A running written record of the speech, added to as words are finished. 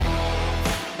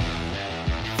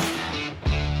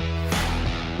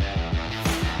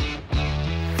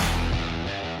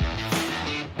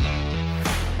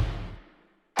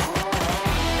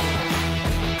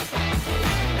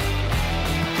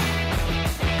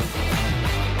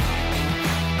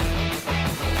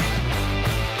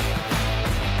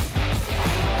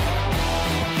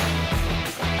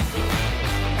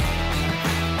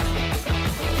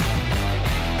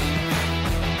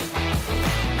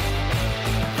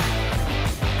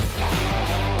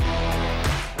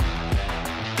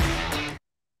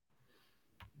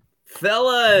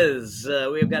fellas?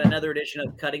 We've got another edition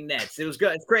of Cutting Nets. It was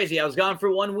good. It's crazy. I was gone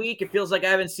for 1 week. It feels like I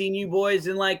haven't seen you boys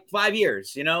in like 5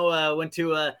 years. Went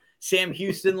to Sam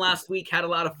Houston last week. Had a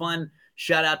lot of fun.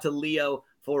 Shout out to Leo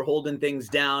for holding things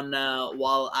down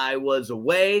while I was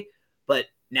away. But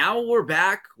now we're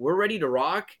back. We're ready to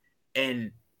rock.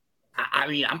 And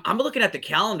I'm looking at the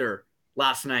calendar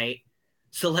last night.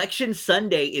 Selection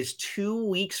Sunday is 2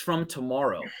 weeks from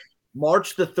tomorrow,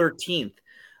 March the 13th.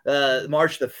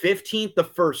 March the 15th, the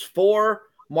first four.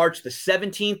 March the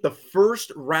 17th, the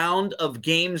first round of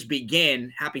games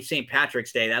begin. Happy St.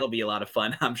 Patrick's Day. That'll be a lot of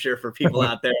fun, I'm sure, for people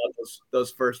out there on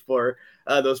those first four,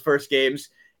 those first games.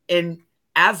 And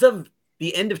as of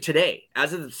the end of today,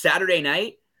 as of Saturday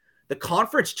night, the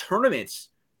conference tournaments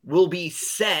will be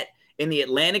set in the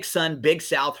Atlantic Sun, Big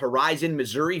South, Horizon,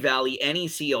 Missouri Valley,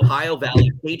 NEC, Ohio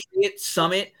Valley, Patriot,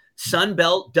 Summit, Sun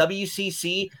Belt,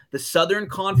 WCC. The Southern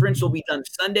Conference will be done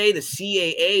Sunday. The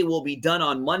CAA will be done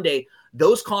on Monday.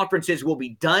 Those conferences will be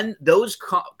done. Those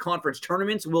conference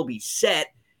tournaments will be set,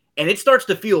 and it starts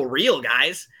to feel real,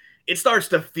 guys. It starts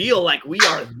to feel like we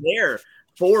are there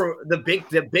for the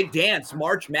big dance.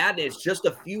 March Madness just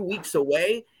a few weeks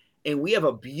away, and we have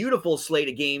a beautiful slate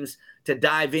of games to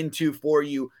dive into for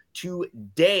you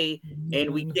today.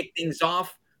 And we kick things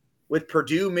off with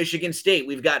Purdue, Michigan State.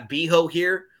 We've got Biho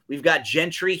here. We've got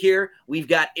Gentry here. We've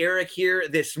got Eric here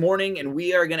this morning, and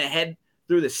we are going to head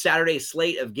through the Saturday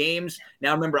slate of games.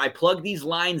 Now, remember, I plugged these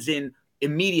lines in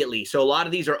immediately. So a lot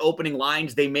of these are opening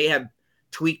lines. They may have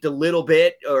tweaked a little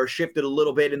bit or shifted a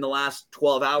little bit in the last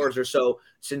 12 hours or so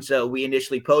since we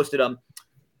initially posted them.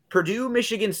 Purdue,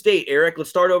 Michigan State. Eric, let's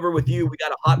start over with you. We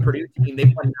got a hot Purdue team.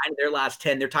 They've won 9 of their last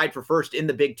 10. They're tied for first in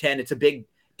the Big Ten. It's a big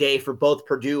day for both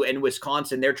Purdue and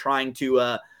Wisconsin. They're trying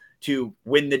to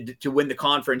win the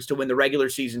conference, to win the regular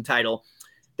season title.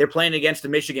 They're playing against the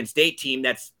Michigan State team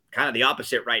that's kind of the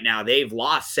opposite right now. They've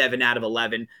lost 7 out of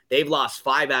 11. They've lost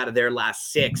 5 out of their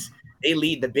last 6. They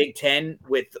lead the Big Ten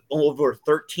with over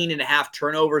 13 and a half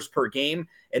turnovers per game,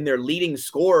 and their leading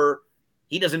scorer,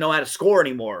 he doesn't know how to score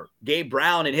anymore. Gabe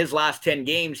Brown, in his last 10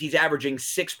 games, he's averaging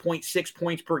 6.6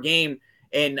 points per game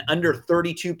and under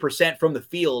 32% from the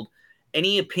field.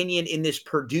 Any opinion in this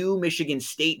Purdue-Michigan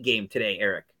State game today,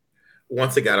 Eric?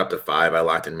 Once it got up to 5, I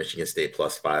locked in Michigan State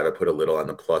plus 5. I put a little on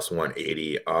the plus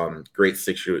 180. Great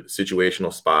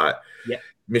situational spot. Yeah.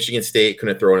 Michigan State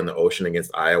couldn't throw it in the ocean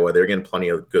against Iowa. They're getting plenty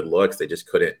of good looks. They just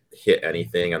couldn't hit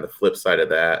anything. On the flip side of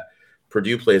that,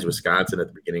 Purdue plays Wisconsin at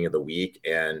the beginning of the week,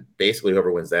 and basically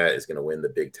whoever wins that is going to win the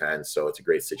Big Ten. So it's a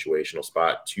great situational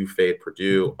spot to fade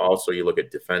Purdue. Also, you look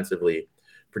at defensively,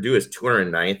 Purdue is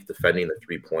 209th defending the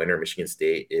three-pointer. Michigan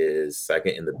State is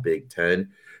second in the Big Ten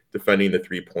defending the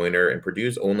three-pointer, and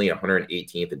Purdue's only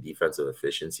 118th in defensive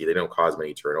efficiency. They don't cause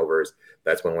many turnovers.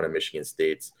 That's been one of Michigan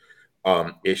State's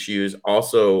issues.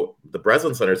 Also, the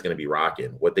Breslin Center is going to be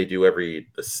rocking. What they do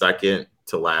the second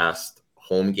to last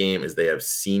home game is they have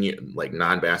senior, like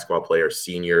non-basketball players,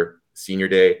 senior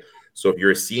day. So if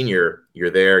you're a senior, you're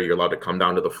there, you're allowed to come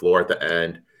down to the floor at the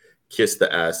end, kiss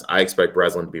the S. I expect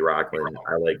Breslin to be rocking.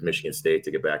 I like Michigan State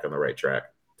to get back on the right track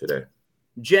today.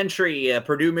 Gentry,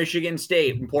 Purdue, Michigan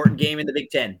State, important game in the Big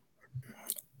Ten.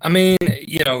 I mean,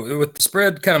 with the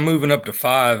spread kind of moving up to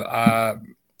 5,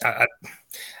 I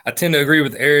tend to agree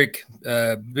with Eric,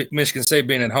 Michigan State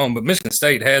being at home, but Michigan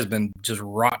State has been just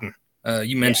rotten.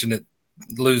 You mentioned it,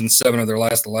 losing 7 of their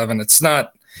last 11. It's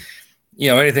not,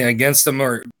 anything against them,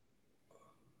 or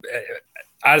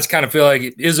I just kind of feel like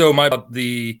Izzo might have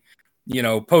the,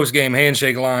 post-game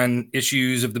handshake line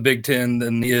issues of the Big Ten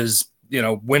than he is,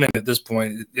 winning at this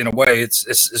point. In a way, it's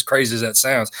as crazy as that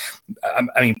sounds.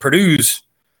 I mean, Purdue's,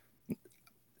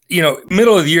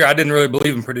 middle of the year, I didn't really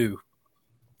believe in Purdue.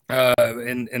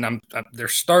 And they're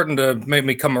starting to make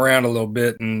me come around a little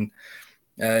bit. And,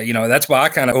 that's why I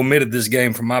kind of omitted this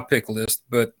game from my pick list.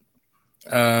 But,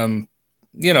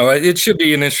 it should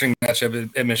be an interesting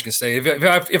matchup at Michigan State.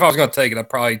 If I was going to take it, I'd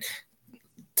probably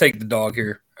take the dog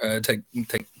here, take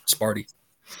Sparty.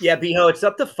 Yeah, Biho, it's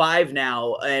up to 5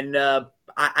 now, and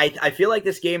I feel like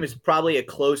this game is probably a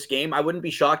close game. I wouldn't be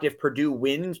shocked if Purdue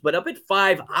wins, but up at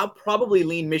 5, I'll probably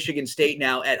lean Michigan State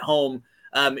now at home.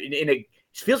 It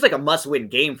feels like a must-win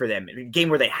game for them, a game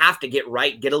where they have to get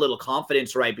a little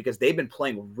confidence right, because they've been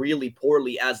playing really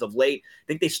poorly as of late. I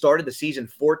think they started the season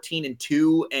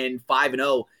 14-2 and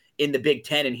 5-0 in the Big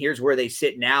Ten, and here's where they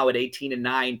sit now at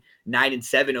 18-9,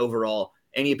 9-7 overall.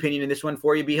 Any opinion in this one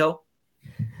for you, Biho?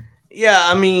 Yeah,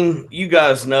 I mean, you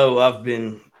guys know I've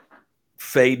been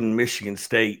fading Michigan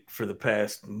State for the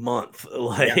past month.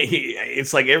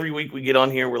 It's like every week we get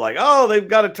on here, we're like, oh, they've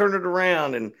got to turn it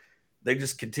around, and they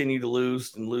just continue to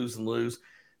lose and lose and lose.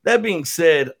 That being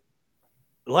said,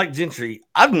 like Gentry,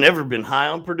 I've never been high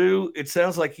on Purdue. It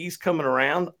sounds like he's coming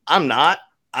around. I'm not.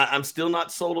 I'm still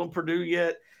not sold on Purdue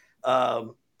yet.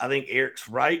 I think Eric's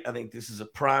right. I think this is a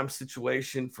prime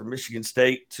situation for Michigan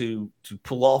State to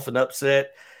pull off an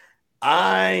upset.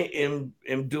 I am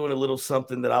doing a little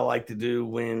something that I like to do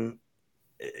when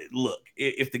look,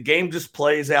 if the game just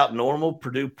plays out normal,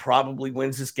 Purdue probably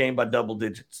wins this game by double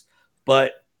digits.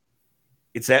 But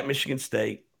it's at Michigan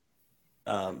State.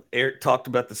 Eric talked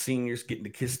about the seniors getting to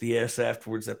kiss the ass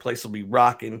afterwards. That place will be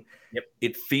rocking. Yep.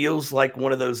 It feels like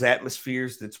one of those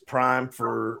atmospheres that's prime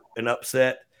for an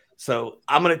upset. So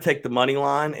I'm going to take the money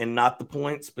line and not the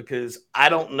points because I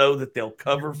don't know that they'll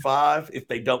cover 5 if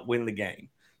they don't win the game.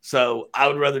 So I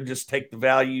would rather just take the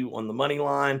value on the money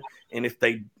line. And if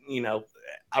they,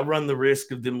 I run the risk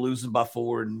of them losing by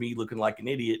 4 and me looking like an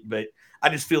idiot, but I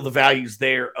just feel the value's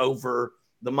there over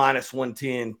the minus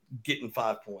 110 getting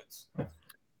 5 points.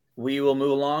 We will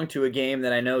move along to a game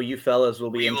that I know you fellas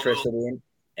will be interested in.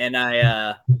 And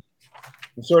I'm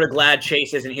sort of glad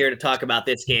Chase isn't here to talk about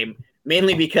this game,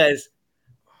 mainly because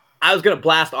I was going to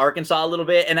blast Arkansas a little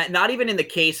bit. And not even in the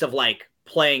case of like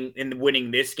playing and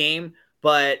winning this game,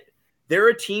 but they're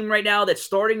a team right now that's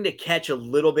starting to catch a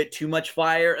little bit too much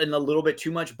fire and a little bit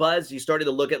too much buzz. You started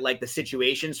to look at like the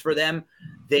situations for them.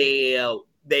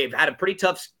 They've had a pretty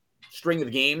tough string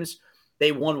of games.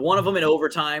 They won one of them in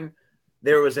overtime.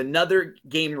 There was another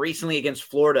game recently against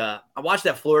Florida. I watched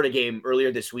that Florida game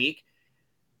earlier this week.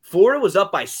 Florida was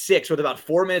up by 6 with about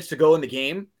 4 minutes to go in the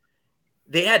game.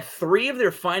 They had 3 of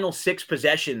their final 6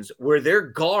 possessions where their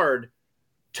guard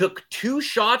took 2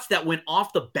 shots that went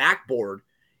off the backboard.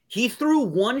 He threw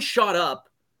 1 shot up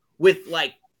with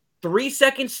like 3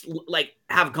 seconds, like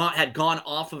had gone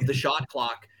off of the shot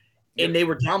clock, and they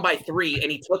were down by 3,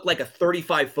 and he took like a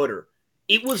 35-footer.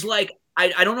 It was like,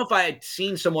 I don't know if I had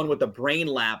seen someone with a brain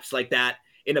lapse like that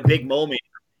in a big moment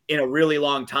in a really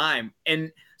long time.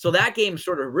 And so that game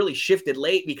sort of really shifted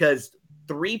late because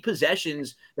 3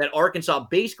 possessions that Arkansas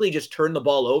basically just turned the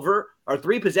ball over, or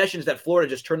 3 possessions that Florida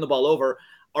just turned the ball over.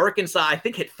 Arkansas, I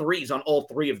think, hit 3s on all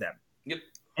 3 of them. Yep.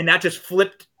 And that just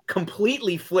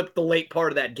completely flipped the late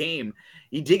part of that game.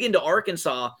 You dig into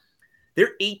Arkansas,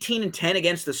 they're 18-10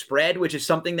 against the spread, which is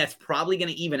something that's probably going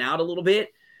to even out a little bit.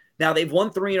 Now, they've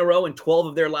won 3 in a row in 12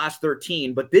 of their last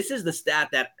 13, but this is the stat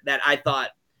that I thought,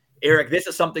 Eric, this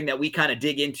is something that we kind of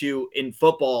dig into in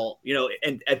football,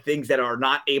 and things that are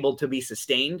not able to be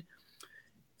sustained.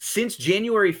 Since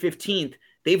January 15th,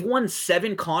 they've won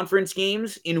 7 conference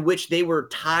games in which they were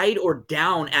tied or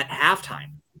down at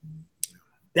halftime.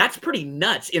 That's pretty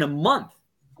nuts in a month.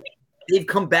 They've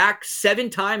come back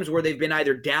 7 times where they've been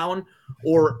either down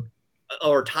or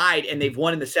tied, and they've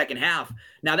won in the second half.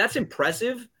 Now, that's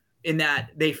impressive in that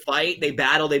they fight, they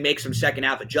battle, they make some second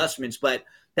half adjustments, but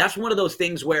that's one of those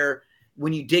things where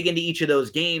when you dig into each of those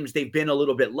games, they've been a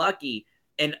little bit lucky.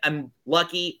 And I'm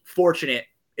lucky, fortunate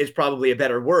is probably a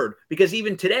better word, because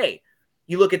even today,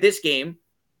 you look at this game,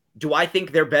 do I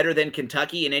think they're better than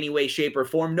Kentucky in any way, shape, or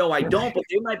form? No, I don't, but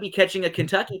they might be catching a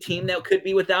Kentucky team that could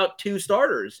be without 2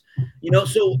 starters.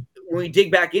 So when we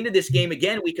dig back into this game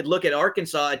again, we could look at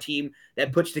Arkansas, a team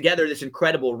that puts together this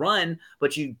incredible run,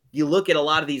 but you look at a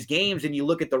lot of these games and you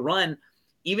look at the run,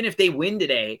 even if they win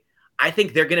today, I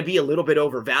think they're going to be a little bit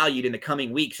overvalued in the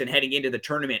coming weeks and heading into the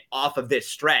tournament off of this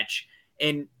stretch.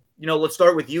 And, let's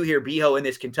start with you here, Beho, in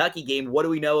this Kentucky game. What do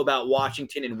we know about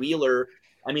Washington and Wheeler?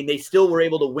 I mean, they still were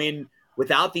able to win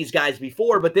without these guys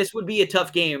before, but this would be a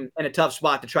tough game and a tough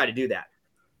spot to try to do that.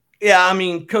 Yeah, I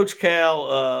mean, Coach Cal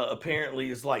apparently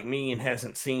is like me and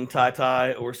hasn't seen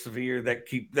Ty or Severe.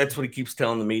 That's what he keeps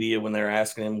telling the media when they're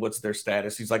asking him what's their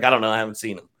status. He's like, I don't know, I haven't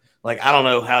seen him. Like, I don't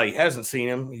know how he hasn't seen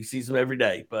him. He sees them every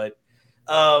day. But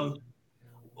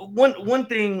one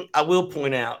thing I will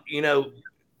point out,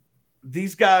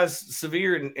 these guys,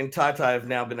 Severe and Ty have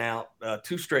now been out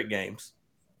 2 straight games.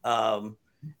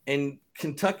 And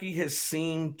Kentucky has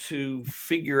seemed to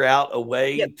figure out a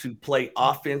way to play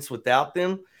offense without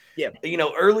them. Yeah.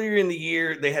 Earlier in the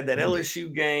year, they had that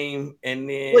LSU game, and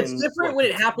then it's different when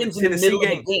it happens in the middle of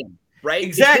the game, right?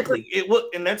 Exactly.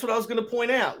 And that's what I was going to point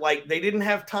out. Like, they didn't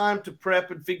have time to prep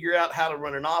and figure out how to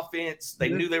run an offense. They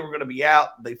knew they were going to be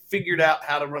out. They figured out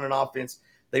how to run an offense.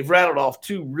 They've rattled off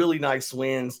 2 really nice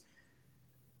wins.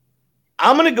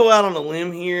 I'm going to go out on a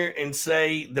limb here and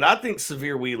say that I think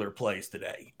Severe Wheeler plays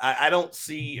today. I don't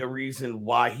see a reason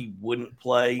why he wouldn't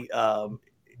play.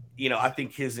 I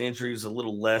think his injury is a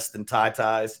little less than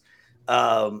Ty's.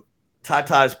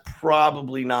 Ty's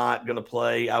probably not going to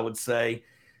play, I would say.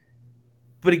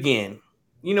 But again,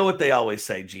 you know what they always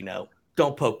say, Gino,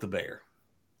 don't poke the bear,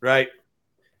 right?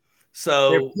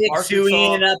 So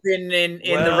Arkansas up in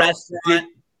the restaurant.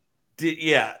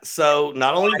 So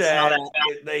not only that,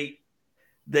 that.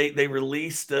 they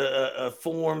released a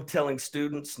form telling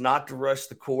students not to rush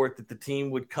the court, that the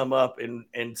team would come up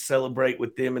and celebrate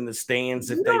with them in the stands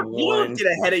if they won. You don't get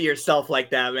ahead of yourself like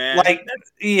that, man.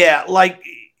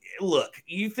 Look,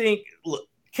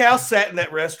 Cal sat in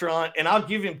that restaurant, and I'll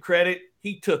give him credit.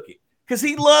 He took it because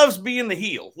he loves being the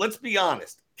heel. Let's be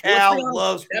honest. Cal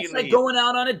loves being the heel. That's like going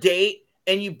out on a date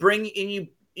and you bring and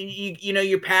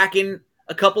you're packing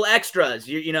a couple extras.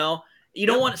 You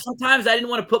don't want. Sometimes I didn't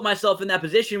want to put myself in that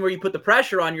position where you put the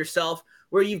pressure on yourself,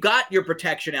 where you've got your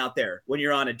protection out there when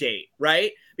you're on a date,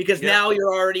 right? Because now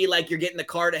you're already you're getting the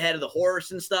cart ahead of the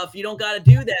horse and stuff. You don't got to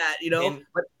do that,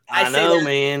 But I know,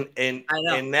 man. And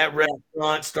that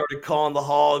restaurant started calling the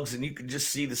hogs, and you could just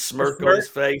see the smirk on his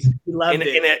face. He loved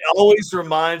it. And it always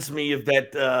reminds me of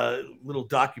that little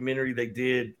documentary they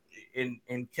did.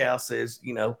 And Cal says,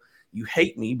 you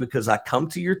hate me because I come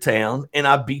to your town and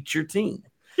I beat your team.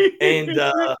 And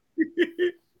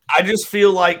I just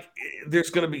feel like there's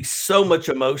going to be so much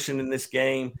emotion in this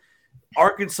game.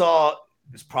 Arkansas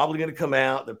is probably going to come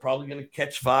out. They're probably going to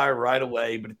catch fire right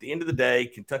away. But at the end of the day,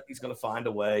 Kentucky's going to find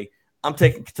a way. I'm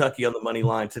taking Kentucky on the money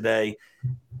line today,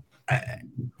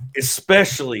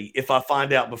 especially if I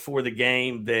find out before the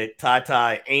game that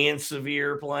Ty and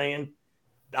Severe are playing.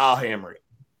 I'll hammer it.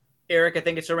 Eric, I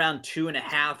think it's around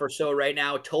 2.5 or so right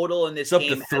now total in this game.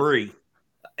 It's up to 3.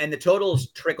 And the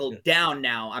total's trickled down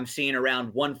now. I'm seeing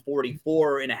around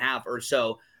 144.5 or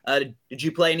so. Did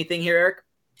you play anything here, Eric?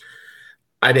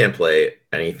 I didn't play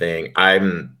anything.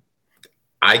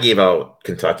 I gave out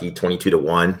Kentucky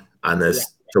 22-1 on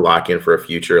this to lock in for a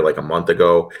future like a month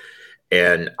ago.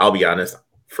 And I'll be honest,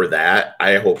 for that,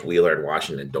 I hope Wheeler and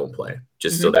Washington don't play,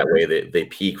 just so that way they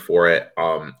peak for it.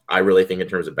 I really think in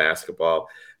terms of basketball,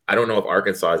 I don't know if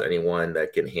Arkansas has anyone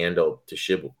that can handle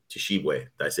Tshiebwe. Did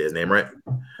I say his name right?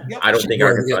 Yep. I don't think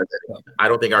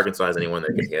Arkansas has anyone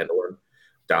that can handle him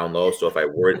down low. So if I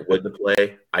were to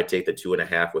play, I'd take the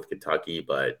 2.5 with Kentucky,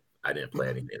 but I didn't play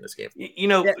anything in this game.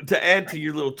 To add to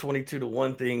your little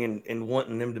 22-1 thing and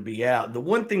wanting them to be out, the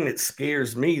one thing that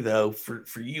scares me, though, for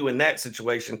you in that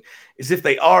situation is if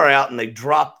they are out and they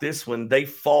drop this one, they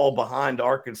fall behind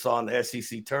Arkansas in the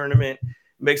SEC tournament.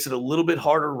 Makes it a little bit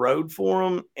harder road for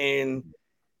them. And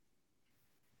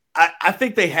I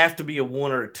think they have to be a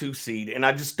 1 or a 2 seed. And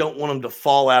I just don't want them to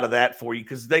fall out of that for you,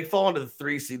 because they fall into the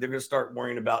 3 seed, they're going to start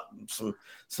worrying about some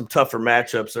tougher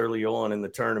matchups early on in the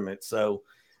tournament. So,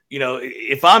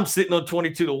 if I'm sitting on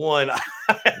 22-1,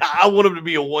 I want them to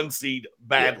be a 1 seed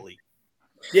badly.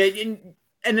 Yeah.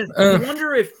 And I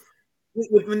wonder if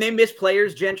when they miss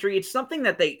players, Gentry, it's something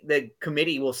that the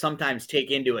committee will sometimes take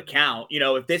into account.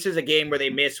 If this is a game where they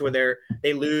miss, where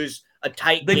they lose a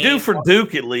tight game. They do for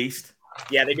Duke, at least.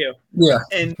 Yeah, they do. Yeah.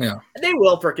 And they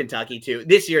will for Kentucky too.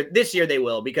 This year they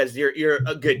will, because you're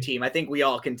a good team. I think we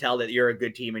all can tell that you're a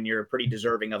good team and you're pretty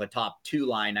deserving of a top 2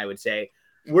 line, I would say.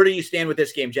 Where do you stand with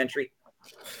this game, Gentry?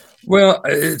 Well,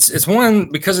 it's one,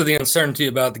 because of the uncertainty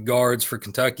about the guards for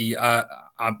Kentucky. I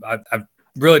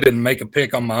really didn't make a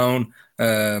pick on my own,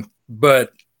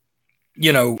 but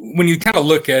when you kind of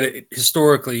look at it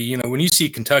historically, when you see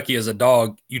Kentucky as a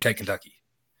dog, you take Kentucky,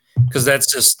 because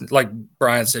that's just like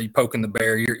Brian said, you poking the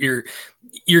bear.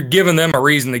 You're giving them a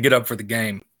reason to get up for the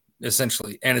game,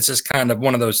 essentially, and it's just kind of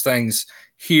one of those things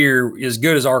here. As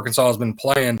good as Arkansas has been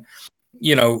playing,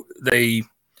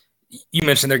 you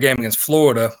mentioned their game against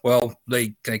Florida. Well, they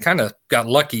kind of got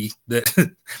lucky that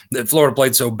that Florida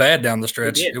played so bad down the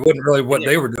stretch. It wasn't really what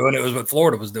they were doing; it was what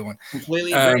Florida was doing.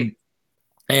 Completely agree.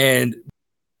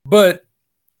 But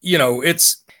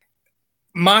it's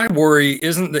my worry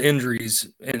isn't the injuries,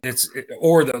 and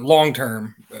or the long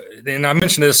term. And I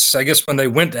mentioned this, I guess, when they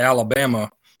went to Alabama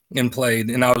and played,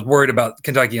 and I was worried about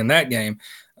Kentucky in that game.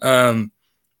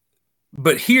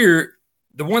 But here,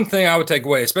 the one thing I would take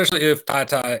away, especially if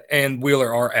Ty and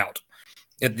Wheeler are out,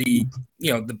 at the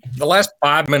last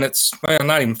 5 minutes, well,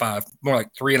 not even 5, more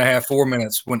like 3.5, 4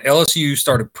 minutes, when LSU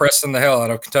started pressing the hell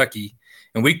out of Kentucky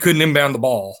and we couldn't inbound the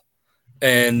ball.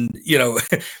 And,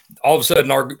 all of a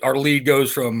sudden our lead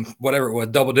goes from whatever it was,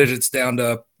 double digits down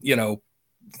to,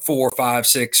 4, 5,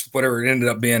 6, whatever it ended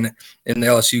up being in the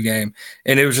LSU game.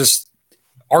 And it was just,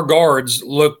 our guards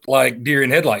looked like deer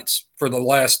in headlights for the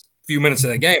last few minutes of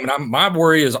that game. And my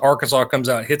worry is Arkansas comes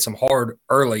out, hits them hard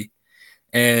early,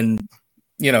 and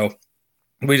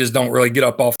we just don't really get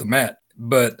up off the mat.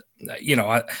 But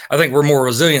I think we're more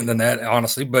resilient than that,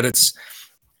 honestly. But it's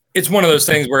one of those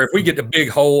things where if we get the big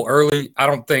hole early, I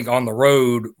don't think on the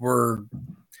road we're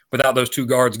without those 2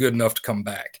 guards good enough to come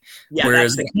back.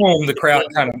 Whereas at home, the crowd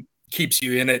kind of keeps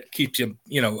you in it, keeps you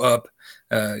up.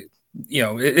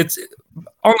 it's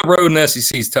on the road in the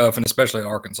SEC is tough, and especially at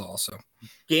Arkansas. So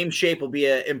game shape will be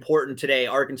important today.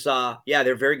 Arkansas, yeah,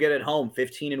 they're very good at home,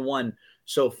 15-1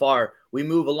 so far. We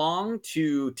move along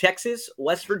to Texas,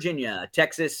 West Virginia.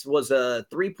 Texas was a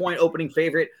 3-point opening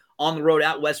favorite on the road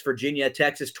at West Virginia.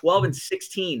 Texas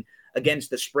 12-16 against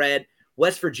the spread.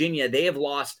 West Virginia, they have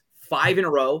lost 5 in a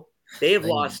row. They have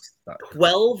lost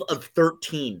 12 of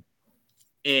 13.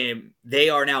 And they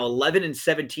are now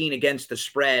 11-17 against the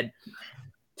spread.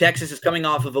 Texas is coming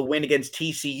off of a win against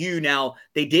TCU. Now,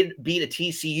 they did beat a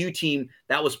TCU team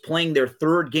that was playing their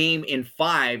 3rd game in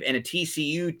 5, and a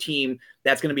TCU team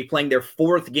that's going to be playing their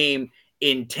 4th game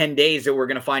in 10 days that we're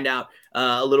going to find out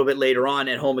a little bit later on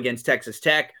at home against Texas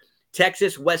Tech.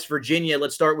 Texas, West Virginia.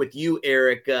 Let's start with you,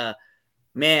 Eric.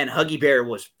 Man, Huggy Bear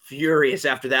was furious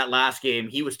after that last game.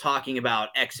 He was talking about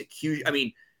execution. I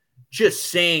mean,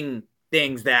 just saying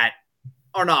things that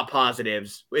are not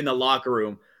positives in the locker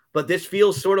room. But this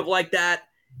feels sort of like that.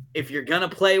 If you're going to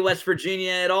play West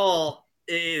Virginia at all,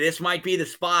 this might be the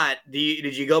spot.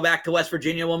 Did you go back to West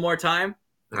Virginia one more time?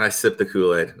 I sipped the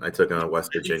Kool-Aid. I took on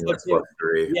West Virginia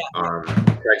 +3. Yeah.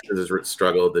 Texas has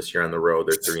struggled this year on the road.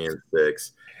 They're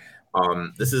 3-6.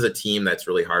 This is a team that's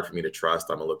really hard for me to trust.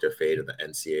 I'm going to look to fade in the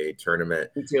NCAA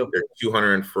tournament. Me too. They're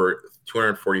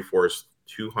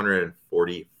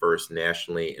 241st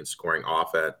nationally in scoring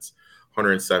offense,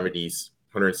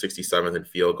 167th in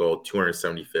field goal,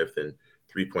 275th in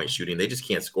three-point shooting. They just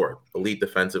can't score. Elite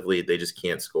defensively, they just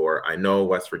can't score. I know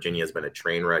West Virginia has been a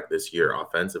train wreck this year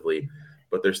offensively,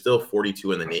 but they're still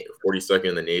 42nd in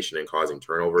the nation in causing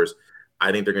turnovers.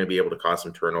 I think they're going to be able to cause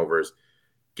some turnovers,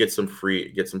 get some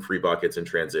free buckets in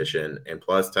transition, and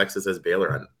plus Texas has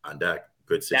Baylor on deck.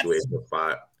 Good situational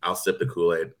spot. I'll sip the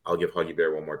Kool-Aid. I'll give Huggy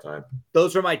Bear one more time.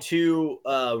 Those are my two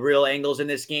real angles in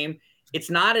this game. It's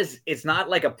not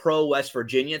like a pro West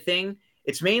Virginia thing.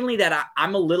 It's mainly that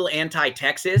I'm a little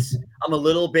anti-Texas. I'm a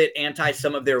little bit anti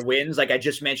some of their wins. Like I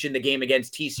just mentioned, the game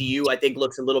against TCU, I think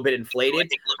looks a little bit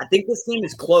inflated. I think this game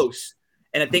is close,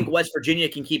 and I think West Virginia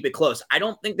can keep it close. I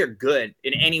don't think they're good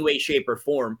in any way, shape, or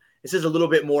form. This is a little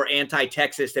bit more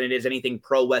anti-Texas than it is anything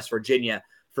pro-West Virginia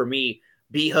for me.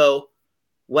 Beho,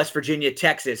 West Virginia,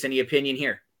 Texas. Any opinion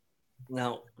here?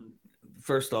 Now,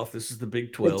 first off, this is the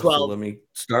Big 12, so let me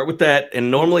start with that.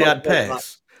 And normally I'd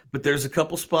pass, but there's a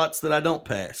couple spots that I don't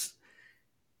pass.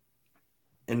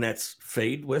 And that's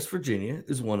fade West Virginia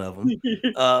is one of them.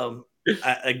 I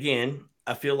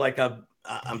feel like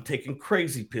I'm taking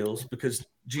crazy pills because,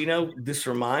 Gino, this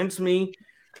reminds me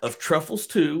of Truffles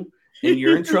 2 and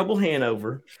You're in Trouble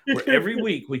Hanover, where every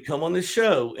week we come on this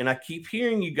show and I keep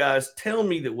hearing you guys tell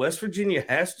me that West Virginia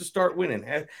has to start winning.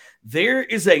 There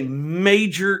is a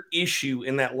major issue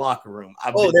in that locker room.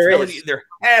 There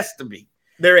has to be.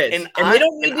 There is. And they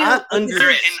don't need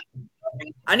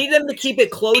I need them to keep it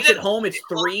close at home. It's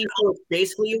 3, so it's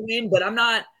basically a win, but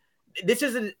this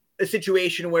isn't a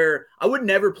situation where I would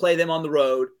never play them on the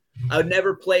road. I would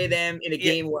never play them in a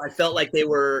game where I felt like they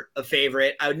were a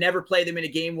favorite. I would never play them in a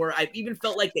game where I even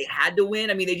felt like they had to win.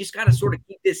 I mean, they just got to sort of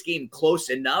keep this game close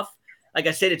enough. Like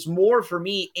I said, it's more for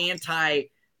me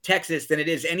anti-Texas than it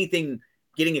is anything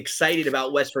getting excited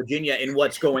about West Virginia and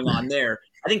what's going on there.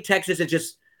 I think Texas is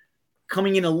just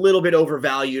coming in a little bit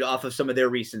overvalued off of some of their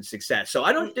recent success. So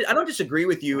I don't disagree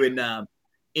with you in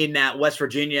that West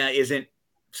Virginia isn't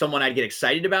someone I'd get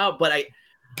excited about, but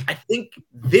I think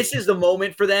this is the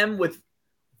moment for them with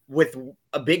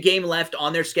a big game left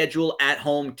on their schedule at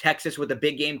home. Texas with a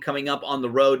big game coming up on the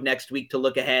road next week to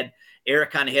look ahead.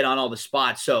 Eric kind of hit on all the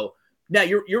spots. So now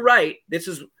you're right. This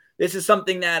is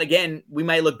something that, again, we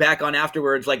might look back on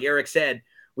afterwards. Like Eric said,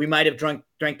 we might have drank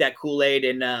that Kool-Aid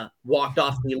and walked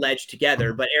off the ledge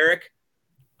together. But Eric,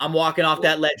 I'm walking off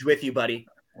that ledge with you, buddy.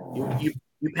 You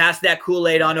pass that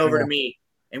Kool-Aid on over to me.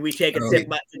 And we take a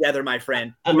sip together, my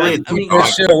friend.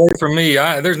 Shit away from me.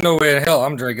 There's no way in hell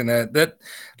I'm drinking that.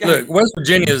 Look, West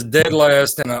Virginia is dead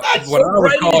last in what I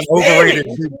would call an overrated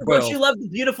Big 12. Don't you love the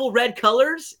beautiful red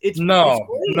colors? No.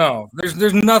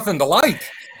 There's nothing to like.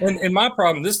 And my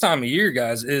problem this time of year,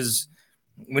 guys, is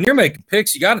when you're making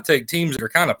picks, you got to take teams that are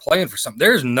kind of playing for something.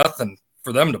 There's nothing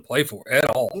for them to play for at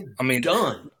all. I mean,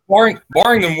 barring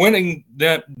them winning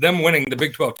the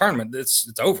Big 12 tournament, it's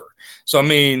over. So I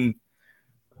mean.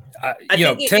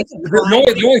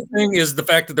 The only thing is the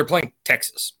fact that they're playing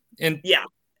Texas, and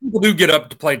people do get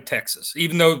up to play Texas,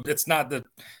 even though it's not the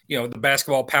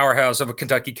basketball powerhouse of a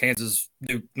Kentucky, Kansas,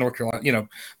 Duke, North Carolina,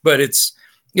 but it's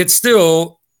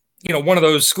still one of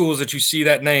those schools that you see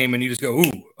that name and you just go,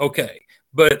 ooh, okay.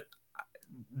 But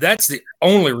that's the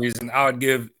only reason I would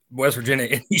give West Virginia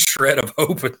any shred of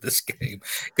hope in this game,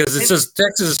 because it's just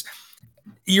Texas.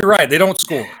 You're right; they don't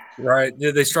score. right?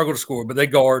 They struggle to score, but they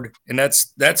guard, and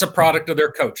that's a product of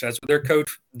their coach. That's what their coach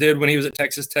did when he was at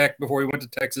Texas Tech before he went to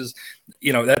Texas.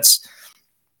 That's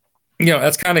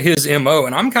kind of his MO.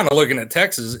 And I'm kind of looking at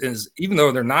Texas as, even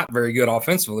though they're not very good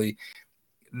offensively,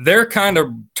 they're kind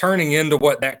of turning into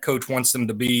what that coach wants them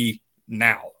to be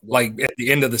now, like at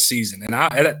the end of the season. And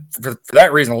for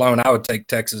that reason alone, I would take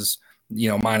Texas,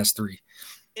 -3.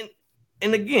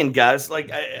 And again, guys,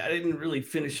 like I didn't really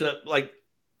finish up. Like,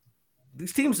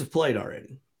 these teams have played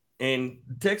already, and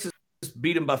Texas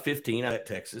beat them by 15 at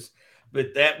Texas,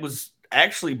 but that was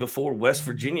actually before West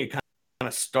Virginia kind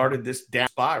of started this down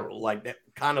spiral. Like, that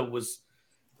kind of was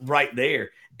right there.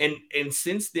 And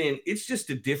since then, it's just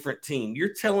a different team.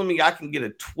 You're telling me I can get a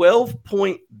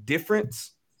 12-point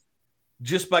difference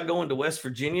just by going to West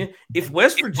Virginia? If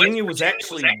West Virginia was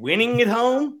actually winning at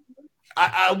home,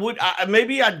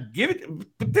 maybe I'd give it,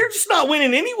 but they're just not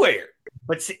winning anywhere.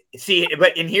 But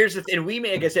and here's the thing. And we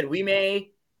may, like I said, we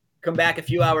may come back a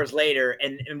few hours later,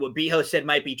 and what Beho said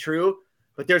might be true,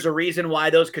 but there's a reason why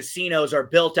those casinos are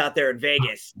built out there in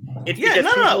Vegas. It's because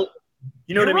people,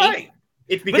 you know what I mean? Right.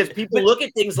 It's because people look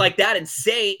at things like that and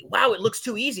say, wow, it looks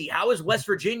too easy. How is West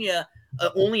Virginia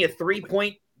only a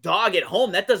 3-point dog at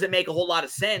home? That doesn't make a whole lot of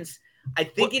sense. I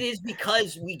think it is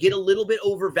because we get a little bit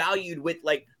overvalued with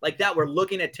like that. We're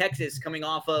looking at Texas coming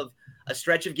off of a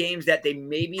stretch of games that they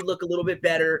maybe look a little bit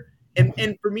better.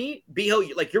 And for me,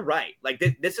 Beho, like, you're right. Like,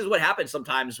 this is what happens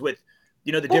sometimes with,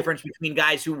 the difference between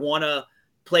guys who want to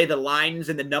play the lines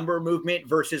and the number movement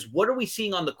versus what are we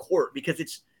seeing on the court? Because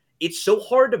it's so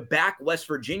hard to back West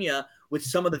Virginia with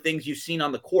some of the things you've seen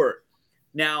on the court.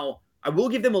 Now, I will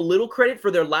give them a little credit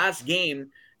for their last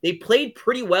game. They played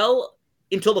pretty well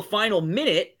until the final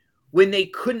minute when they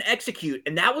couldn't execute.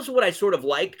 And that was what I sort of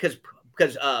liked because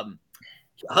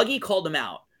Huggy called them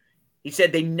out. He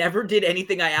said they never did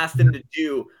anything I asked them to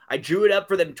do. I drew it up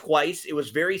for them twice. It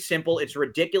was very simple. It's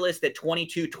ridiculous that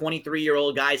 22,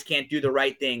 23-year-old guys can't do the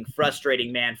right thing.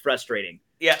 Frustrating, man. Frustrating.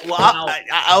 Yeah, well,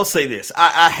 I'll say this.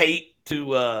 I hate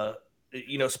to,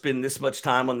 spend this much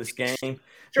time on this game.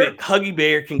 Sure. But Huggy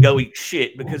Bear can go eat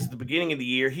shit because at the beginning of the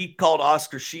year, he called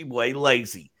Oscar Tshiebwe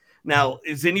lazy. Now,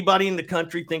 does anybody in the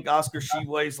country think Oscar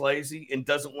Tshiebwe is lazy and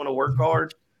doesn't want to work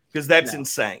hard? Because that's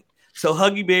insane. So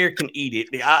Huggy Bear can eat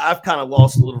it. I've kind of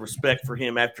lost a little respect for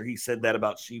him after he said that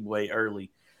about Tshiebwe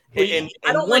early. And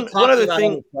I don't like talking about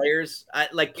other players. I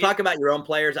like talk about your own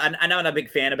players. I know I'm not a big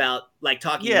fan about like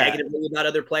talking negatively about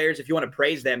other players. If you want to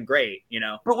praise them, great,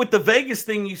 But with the Vegas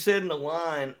thing you said in the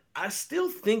line, I still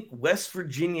think West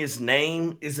Virginia's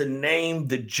name is a name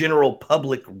the general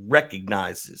public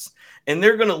recognizes. And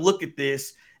they're going to look at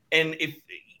this, and if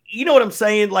you know what I'm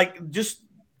saying, like, just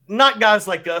not guys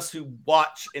like us who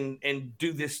watch and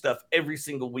do this stuff every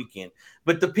single weekend,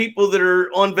 but the people that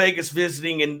are on Vegas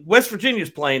visiting, and West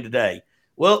Virginia's playing today.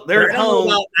 Well, they're at home.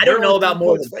 I don't know about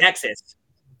more than Texas.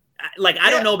 I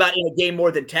don't know about in a game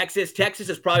more than Texas. Texas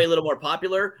is probably a little more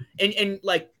popular. And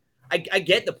like, I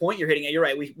get the point you're hitting at. You're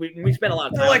right. We spent a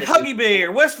lot of time. Like Huggy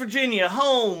Bear, West Virginia,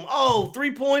 home. Oh,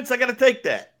 3 points. I got to take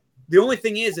that. The only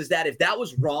thing is that if that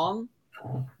was wrong,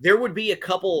 there would be a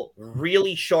couple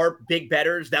really sharp big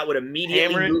bettors that would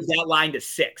immediately move that line to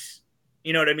 6.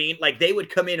 You know what I mean? Like, they would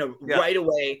come in right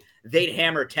away. They'd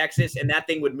hammer Texas, and that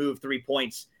thing would move 3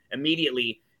 points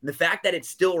immediately. And the fact that it's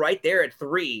still right there at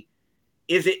 3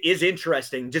 is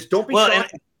interesting. Just don't be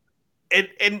shocked.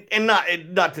 And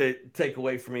not to take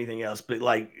away from anything else, but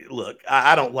like, look,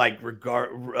 I don't like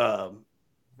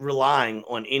relying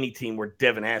on any team where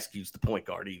Devin Askew's the point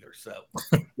guard either. So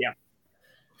yeah,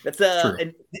 that's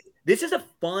and this is a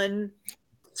fun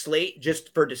slate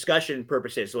just for discussion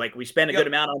purposes. Like, we spent a good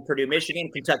amount on Purdue, Michigan,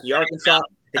 Kentucky, Arkansas.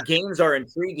 The games are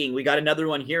intriguing. We got another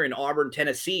one here in Auburn,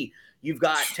 Tennessee. You've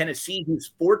got Tennessee,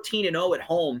 who's 14-0 at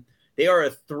home. They are a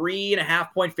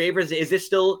 3.5-point favorite. Is this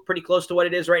still pretty close to what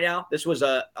it is right now? This was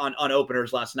on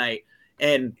openers last night.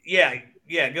 And yeah,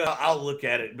 go. I'll look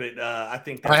at it, but I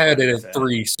think I had it at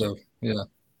 3. So yeah.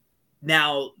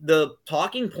 Now, the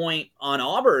talking point on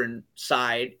Auburn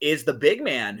side is the big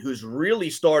man who's really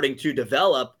starting to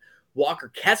develop.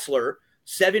 Walker Kessler,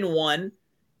 7-1,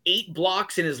 8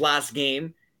 blocks in his last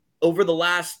game. Over the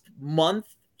last month,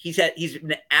 he's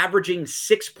been averaging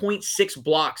 6.6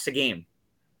 blocks a game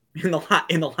in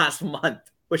the last month,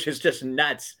 which is just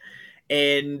nuts.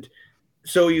 And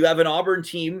so you have an Auburn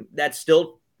team that's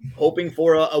still hoping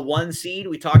for a 1 seed.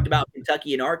 We talked about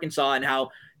Kentucky and Arkansas and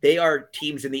how they are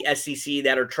teams in the SEC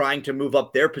that are trying to move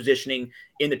up their positioning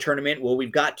in the tournament. Well,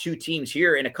 we've got 2 teams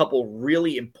here and a couple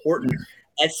really important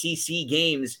SEC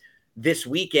games this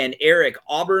weekend. Eric,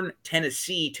 Auburn,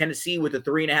 Tennessee with a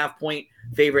 3.5-point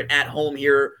favorite at home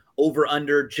here over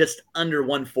under just under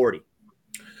 140.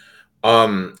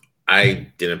 I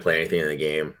didn't play anything in the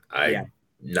game. I'm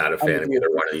not a fan of either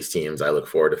one of these teams. I look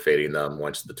forward to fading them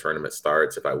once the tournament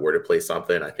starts. If I were to play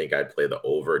something, I think I'd play the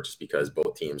over just because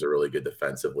both teams are really good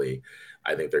defensively.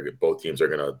 I think both teams are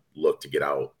going to look to get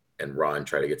out and run,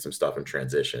 try to get some stuff in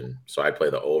transition. So I play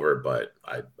the over, but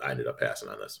I ended up passing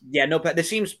on this. Yeah, no, this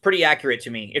seems pretty accurate to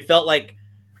me. It felt like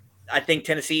I think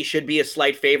Tennessee should be a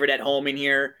slight favorite at home in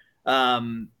here.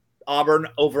 Auburn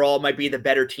overall might be the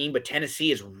better team, but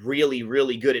Tennessee is really,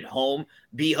 really good at home.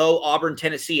 Beho, Auburn,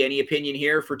 Tennessee, any opinion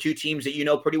here for two teams that you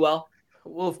know pretty well?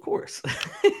 Well, of course.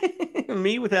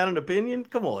 Me without an opinion?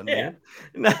 Come on, man.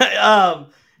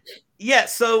 Yeah,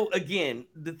 so again,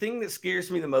 the thing that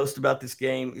scares me the most about this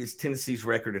game is Tennessee's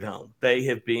record at home. They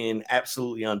have been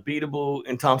absolutely unbeatable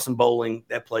in Thompson Bowling.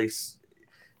 That place,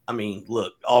 I mean,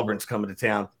 look, Auburn's coming to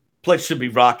town. Place should be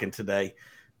rocking today.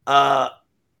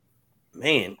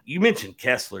 Man, you mentioned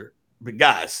Kessler, but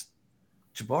guys,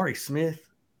 Jabari Smith,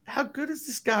 how good is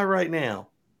this guy right now?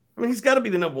 I mean, he's got to be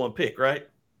the number one pick, right?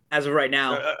 As of right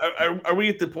now. Are we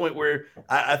at the point where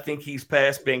I think he's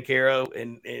past Banchero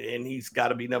and he's got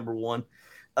to be number one?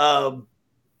 The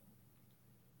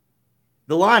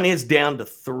line is down to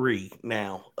 3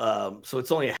 now, so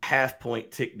it's only a half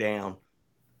point tick down.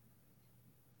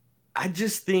 I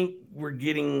just think we're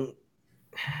getting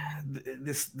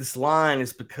this line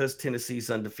is because Tennessee's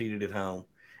undefeated at home,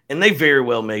 and they very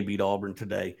well may beat Auburn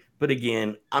today. But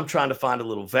again, I'm trying to find a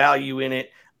little value in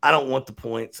it. I don't want the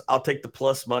points. I'll take the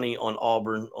plus money on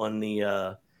Auburn on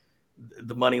the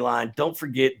money line. Don't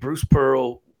forget, Bruce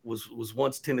Pearl was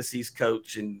once Tennessee's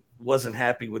coach and wasn't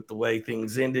happy with the way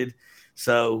things ended.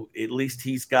 So at least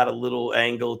he's got a little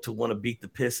angle to want to beat the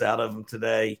piss out of him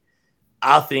today.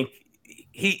 I think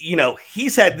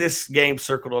he's had this game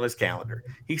circled on his calendar.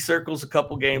 He circles a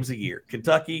couple games a year,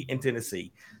 Kentucky and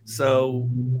Tennessee. So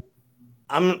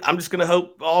I'm just going to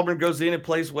hope Auburn goes in and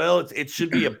plays well. It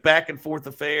should be a back and forth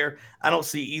affair. I don't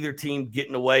see either team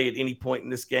getting away at any point in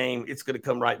this game. It's going to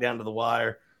come right down to the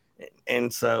wire.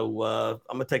 And so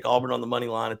I'm going to take Auburn on the money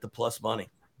line at the plus money.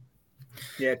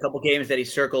 Yeah, a couple games that he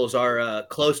circles are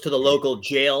close to the local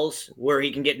jails where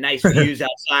he can get nice views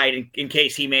outside in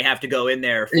case he may have to go in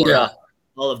there for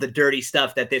all of the dirty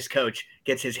stuff that this coach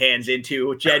gets his hands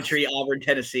into. Gentry, Auburn,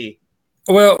 Tennessee.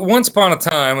 Well, once upon a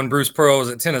time when Bruce Pearl was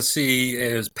at Tennessee,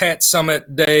 it was Pat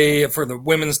Summit Day for the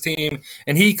women's team,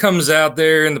 and he comes out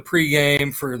there in the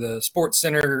pregame for the Sports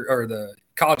Center or the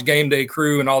College Game Day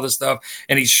crew and all this stuff,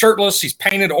 and he's shirtless, he's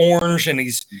painted orange, and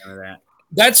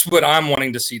that's what I'm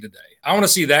wanting to see today. I want to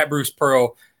see that Bruce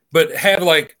Pearl, but have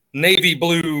like navy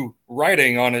blue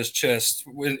writing on his chest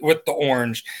with the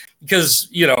orange, because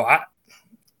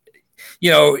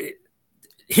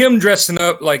him dressing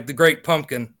up like the Great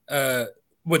Pumpkin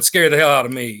would scare the hell out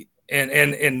of me.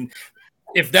 And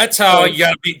if that's how you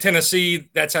got to beat Tennessee,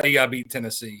 that's how you got to beat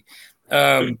Tennessee.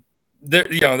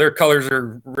 Their colors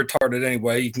are retarded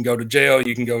anyway. You can go to jail,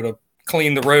 you can go to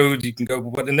clean the roads, you can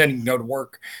go, and then you can go to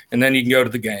work, and then you can go to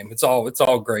the game. It's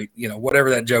all great. Whatever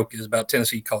that joke is about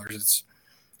Tennessee colors,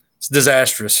 it's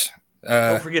disastrous.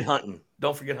 Don't forget hunting.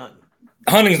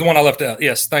 Hunting's the one I left out.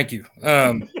 Yes, thank you.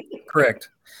 Correct.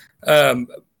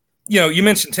 You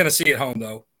mentioned Tennessee at home,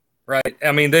 though, right?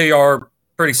 I mean, they are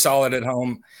pretty solid at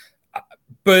home,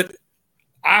 but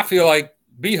I feel like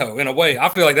Beho, in a way, I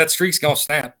feel like that streak's going to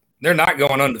snap. They're not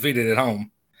going undefeated at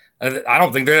home. I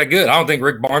don't think they're that good. I don't think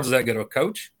Rick Barnes is that good of a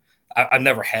coach. I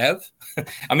never have.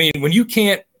 I mean, when you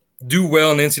can't do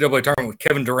well in the NCAA tournament with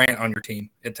Kevin Durant on your team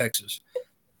at Texas,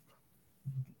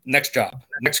 next job,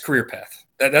 next career path.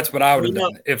 That's what I would have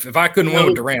done. If I couldn't win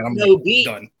with Durant, I'm done.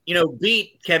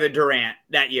 Beat Kevin Durant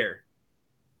that year.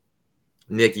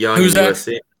 Nick Young in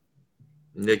USC.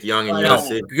 Nick Young in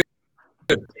USC.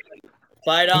 Good.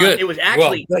 Fight on. Good. It was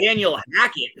actually Daniel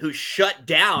Hackett who shut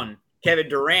down Kevin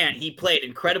Durant. He played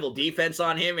incredible defense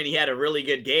on him, and he had a really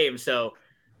good game. So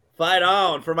fight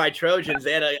on for my Trojans.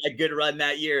 They had a good run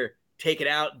that year, taking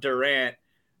out Durant.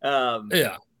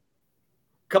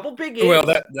 Couple big games. Well,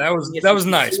 that was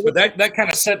nice, but that kind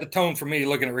of set the tone for me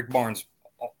looking at Rick Barnes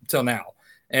till now,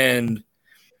 and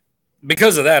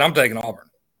because of that, I'm taking Auburn.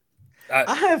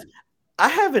 I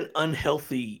have an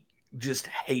unhealthy just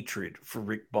hatred for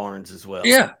Rick Barnes as well.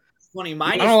 Yeah, funny.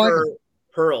 Mine is for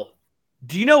Pearl.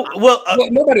 Do you know? Well,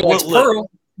 nobody likes Pearl,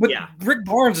 but Rick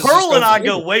Barnes is Pearl and I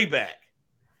go way back.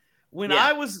 When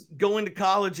I was going to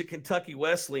college at Kentucky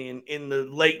Wesleyan in the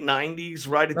late 90s,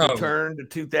 right at the turn to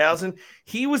 2000,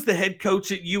 he was the head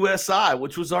coach at USI,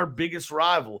 which was our biggest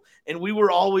rival. And we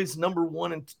were always number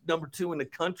 1 and number 2 in the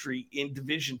country in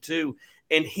Division II.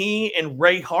 and he and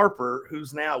Ray Harper,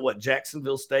 who's now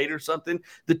Jacksonville State or something,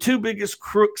 the two biggest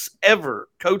crooks ever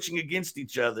coaching against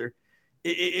each other.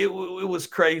 It was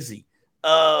crazy.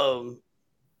 So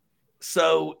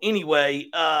anyway,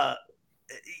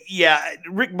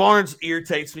 Rick Barnes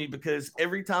irritates me because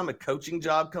every time a coaching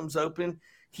job comes open,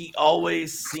 he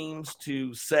always seems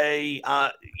to say,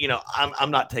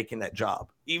 I'm not taking that job,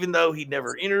 even though he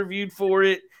never interviewed for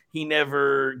it. He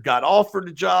never got offered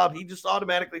a job. He just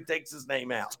automatically takes his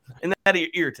name out. And that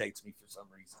irritates me for some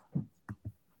reason.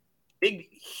 Big,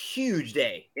 huge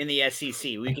day in the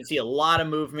SEC. We can see a lot of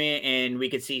movement, and we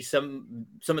could see some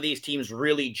of these teams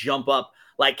really jump up.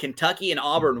 Like Kentucky and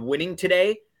Auburn winning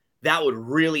today, that would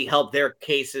really help their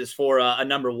cases for a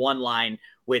number one line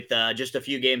with just a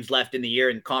few games left in the year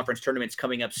and conference tournaments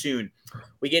coming up soon.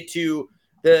 We get to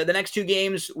the next two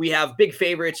games. We have big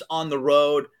favorites on the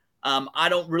road. I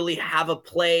don't really have a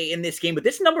play in this game, but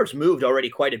this number's moved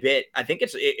already quite a bit. I think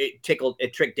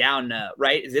it tricked down,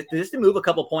 right? Is this to move a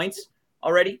couple points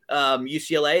already?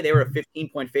 UCLA, they were a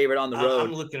 15-point favorite on the road.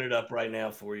 I'm looking it up right now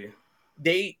for you.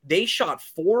 They shot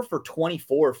 4 for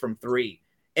 24 from three.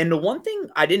 And the one thing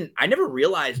I never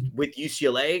realized with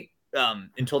UCLA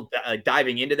until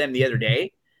diving into them the other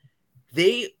day,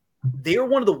 they are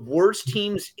one of the worst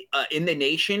teams in the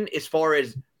nation as far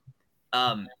as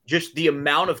just the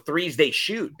amount of threes they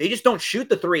shoot. They just don't shoot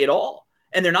the three at all.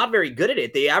 And they're not very good at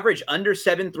it. They average under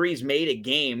 7 threes made a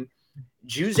game.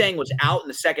 Juzang was out in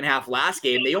the second half last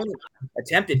game. They only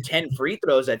attempted 10 free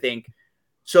throws, I think.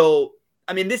 So,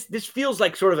 I mean, this feels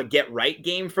like sort of a get right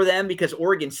game for them because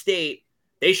Oregon State,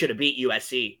 they should have beat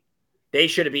USC.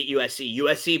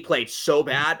 USC played so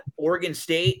bad. Oregon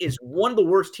State is one of the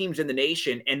worst teams in the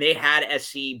nation, and they had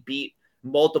SC beat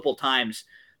multiple times.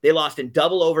 They lost in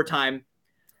double overtime.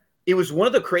 It was one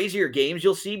of the crazier games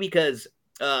you'll see because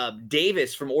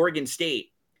Davis from Oregon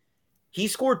State, he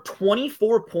scored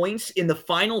 24 points in the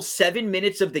final 7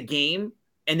 minutes of the game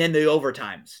and then the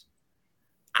overtimes.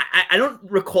 I don't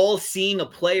recall seeing a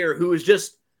player who was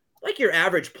just like your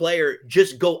average player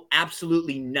just go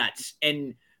absolutely nuts.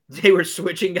 And they were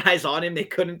switching guys on him. They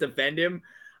couldn't defend him.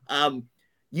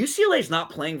 UCLA is not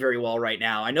playing very well right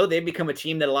now. I know they've become a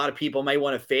team that a lot of people might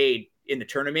want to fade in the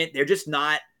tournament. They're just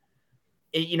not,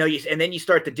 and then you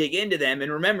start to dig into them.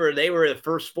 And remember, they were the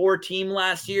first 4 team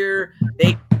last year.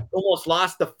 They almost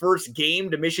lost the first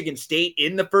game to Michigan State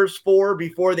in the first 4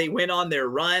 before they went on their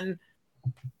run.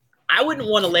 I wouldn't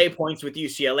want to lay points with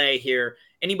UCLA here.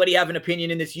 Anybody have an opinion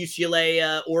in this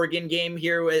UCLA Oregon game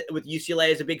here with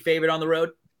UCLA as a big favorite on the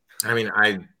road? I mean,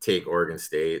 I take Oregon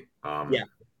State.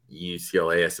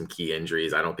 UCLA has some key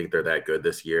injuries. I don't think they're that good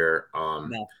this year.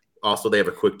 No. Also, they have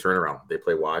a quick turnaround. They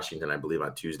play Washington, I believe,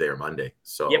 on Tuesday or Monday.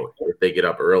 So if they get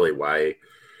up early, why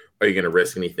are you going to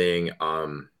risk anything?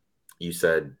 You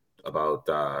said about,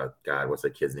 what's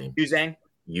that kid's name? Juzang.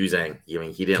 I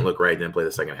mean, he didn't look right. Didn't play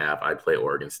the second half. I'd play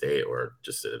Oregon State or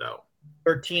just sit it out.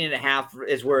 13.5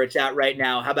 is where it's at right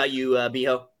now. How about you,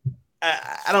 Biho?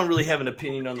 I don't really have an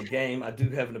opinion on the game. I do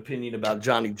have an opinion about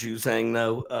Johnny Juzang,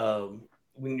 though.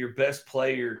 When your best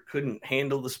player couldn't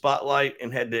handle the spotlight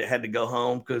and had to go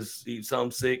home because he's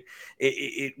homesick,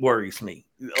 it worries me.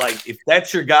 Like, if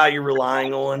that's your guy you're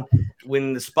relying on,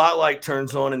 when the spotlight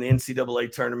turns on in the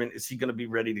NCAA tournament, is he going to be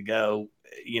ready to go?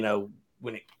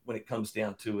 When it comes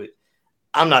down to it,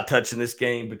 I'm not touching this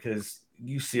game because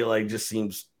UCLA just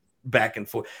seems back and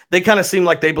forth. They kind of seem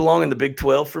like they belong in the Big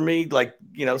 12 for me. Like,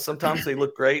 sometimes they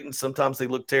look great and sometimes they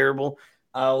look terrible.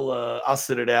 I'll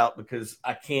sit it out because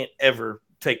I can't ever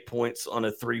take points on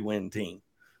a 3-win team.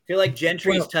 I feel like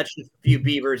Gentry's touched a few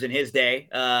Beavers in his day.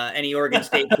 Any Oregon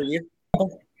State for you?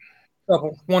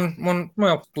 One.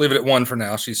 Well, leave it at 1 for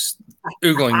now. She's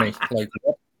oogling me. Like,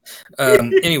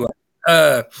 anyway,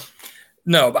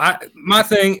 no. My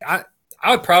thing.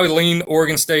 I would probably lean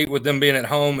Oregon State with them being at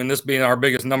home and this being our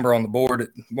biggest number on the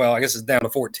board. Well, I guess it's down to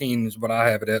 14 is what I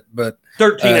have it at, but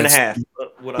 13.5.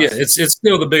 It's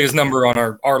still the biggest number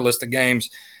on our list of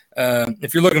games.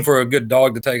 If you're looking for a good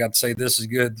dog to take, I'd say this is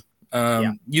good.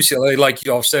 UCLA, like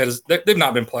you all said, they've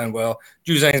not been playing well.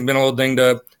 Juzang's been a little dinged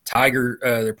up. Tiger,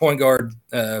 their point guard,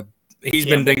 he's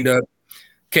been dinged up.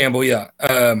 Campbell,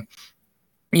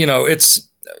 it's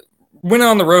winning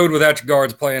on the road without your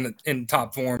guards playing in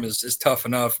top form is tough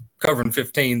enough. Covering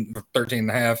 15 or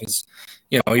 13.5 is,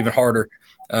 even harder.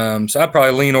 So I'd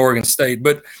probably lean Oregon State.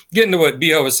 But getting to what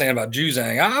B.O. was saying about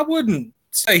Juzang, I wouldn't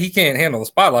say he can't handle the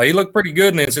spotlight. He looked pretty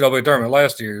good in the NCAA tournament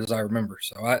last year, as I remember.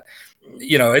 So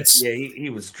it's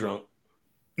he was drunk.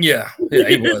 Yeah,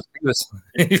 he was.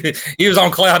 He was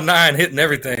on cloud 9, hitting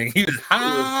everything. He was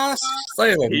high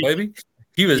sailing, baby.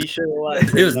 He was. He sure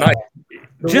was. It was nice.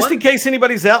 Just in case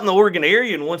anybody's out in the Oregon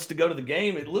area and wants to go to the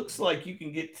game, it looks like you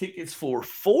can get tickets for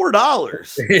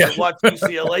 $4 to watch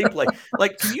UCLA play.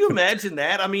 Like, can you imagine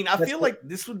that? I mean, I feel like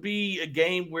this would be a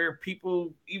game where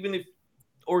people, even if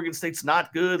Oregon State's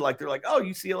not good, like they're like, oh,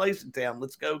 UCLA's in town,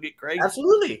 let's go get crazy.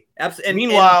 Absolutely. And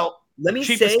meanwhile, let me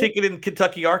cheapest say, ticket in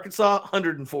Kentucky, Arkansas,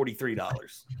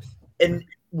 $143. And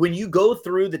when you go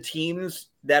through the teams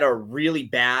that are really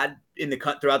bad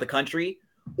throughout the country,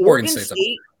 Oregon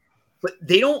State, but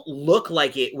they don't look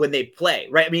like it when they play,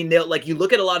 right? I mean, they'll like you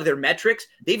look at a lot of their metrics,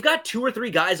 they've got 2 or 3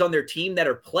 guys on their team that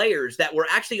are players that were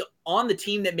actually on the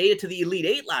team that made it to the Elite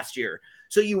Eight last year.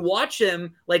 So you watch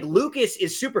them, like Lucas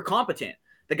is super competent.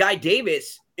 The guy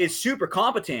Davis is super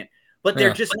competent, but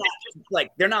they're just not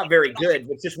like they're not very good.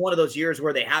 It's just one of those years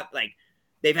where they've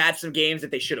had some games that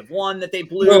they should have won that they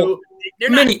blew. Well, they're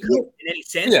not good in any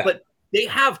sense, but they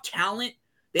have talent.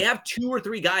 They have 2 or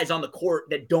 3 guys on the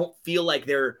court that don't feel like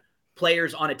they're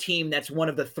players on a team that's one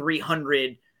of the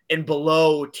 300 and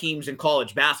below teams in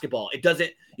college basketball. It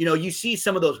doesn't, you see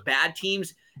some of those bad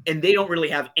teams and they don't really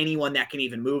have anyone that can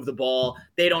even move the ball.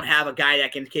 They don't have a guy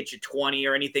that can hit you 20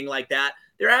 or anything like that.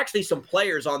 There are actually some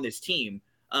players on this team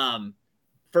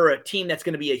for a team that's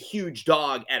going to be a huge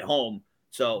dog at home.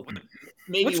 So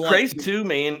maybe what's crazy too,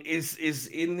 man, is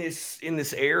in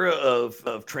this era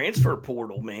of transfer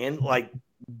portal, man, like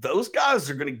those guys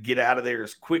are going to get out of there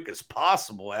as quick as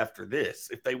possible after this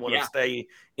if they want to stay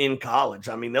in college.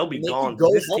 I mean, they'll be gone.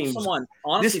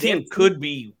 This team could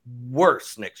be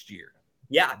worse next year.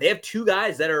 Yeah, they have 2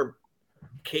 guys that are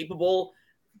capable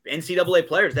NCAA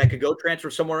players that could go transfer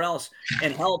somewhere else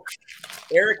and help.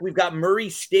 Eric, we've got Murray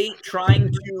State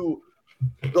trying to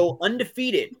go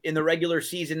undefeated in the regular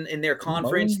season in their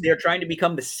conference. They're trying to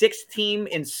become the 6th team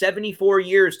in 74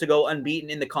 years to go unbeaten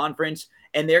in the conference.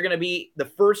 And they're going to be the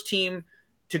first team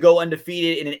to go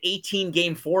undefeated in an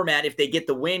 18-game format if they get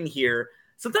the win here.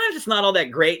 Sometimes it's not all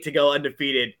that great to go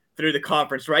undefeated through the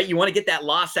conference, right? You want to get that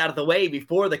loss out of the way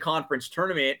before the conference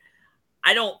tournament.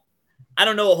 I don't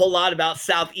know a whole lot about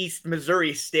Southeast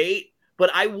Missouri State, but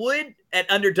I would,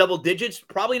 at under double digits,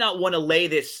 probably not want to lay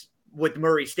this with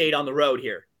Murray State on the road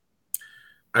here.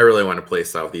 I really want to play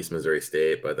Southeast Missouri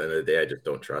State, but at the end of the day, I just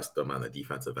don't trust them on the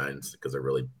defensive ends because they're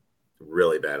really,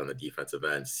 really bad on the defensive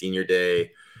end. Senior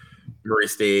day, Murray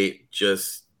State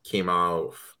just came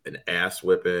out an ass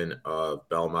whipping of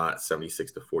Belmont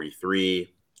 76-43.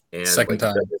 And second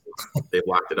time they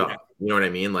locked it up. You know what I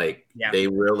mean? Like they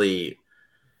really,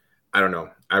 I don't know.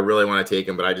 I really want to take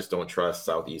them, but I just don't trust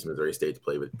Southeast Missouri State to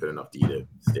play with good enough D to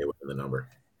stay within the number.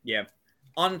 Yeah.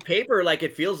 On paper, like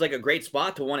it feels like a great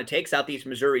spot to want to take Southeast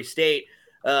Missouri State.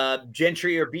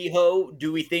 Gentry or Beho,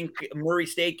 do we think Murray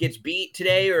State gets beat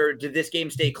today, or did this game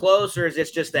stay close, or is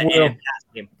this just a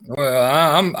game?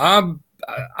 Well,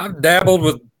 I've dabbled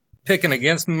with picking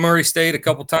against Murray State a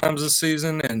couple times this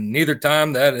season, and neither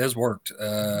time that has worked.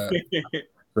 So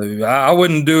I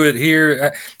wouldn't do it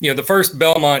here. The first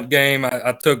Belmont game,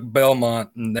 I took Belmont,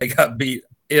 and they got beat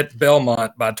at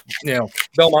Belmont by,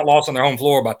 Belmont lost on their home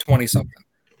floor by 20-something.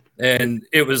 And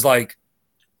it was like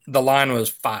the line was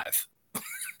 5.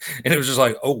 And it was just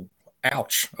like, oh,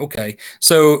 ouch. Okay.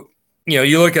 So,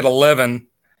 you look at 11,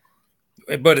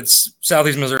 but it's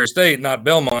Southeast Missouri State, not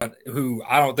Belmont, who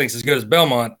I don't think is as good as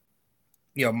Belmont.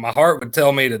 My heart would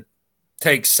tell me to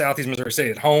take Southeast Missouri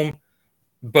State at home,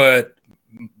 but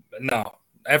no.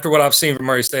 After what I've seen from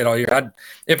Murray State all year,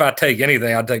 if I take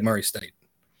anything, I'd take Murray State.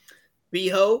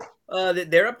 Beho,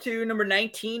 they're up to number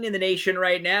 19 in the nation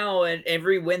right now, and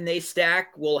every win they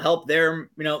stack will help them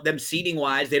seeding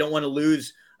wise. They don't want to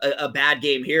lose a bad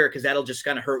game here because that'll just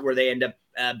kind of hurt where they end up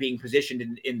being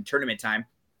positioned in tournament time.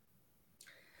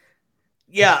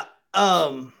 Yeah.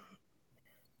 I'm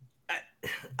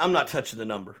not touching the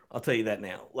number. I'll tell you that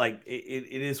now. Like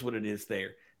it is what it is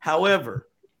there. However,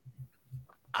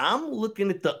 I'm looking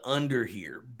at the under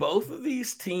here. Both of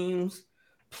these teams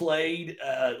played,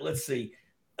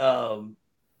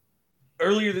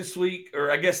 earlier this week,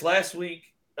 or I guess last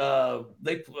week, SEMO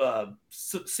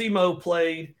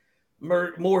played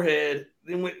Moorhead,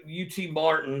 then went UT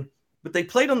Martin, but they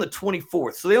played on the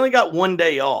 24th, so they only got 1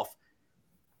 day off.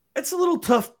 It's a little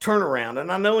tough turnaround,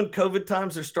 and I know in COVID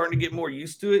times they're starting to get more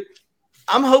used to it.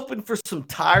 I'm hoping for some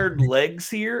tired legs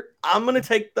here. I'm going to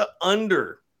take the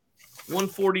under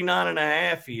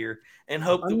 149.5 here and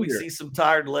hope that we see some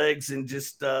tired legs and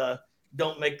just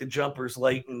don't make the jumpers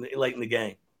late in the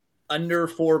game. Under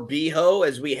for Beho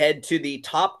as we head to the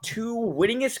top 2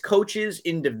 winningest coaches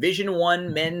in Division I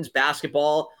men's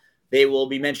basketball. They will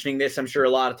be mentioning this, I'm sure, a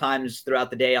lot of times throughout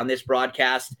the day on this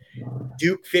broadcast.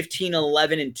 Duke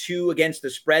 15-11-2 against the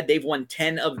spread. They've won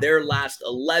 10 of their last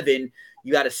 11.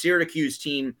 You got a Syracuse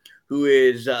team who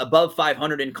is above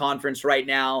 500 in conference right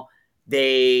now.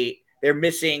 They're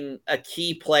missing a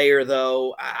key player,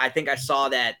 though. I think I saw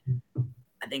that.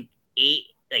 I think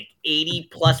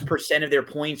 80+% of their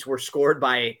points were scored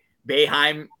by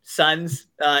Boeheim Suns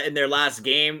in their last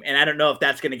game, and I don't know if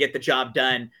that's going to get the job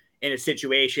done in a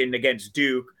situation against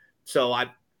Duke. So I'd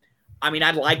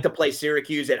like to play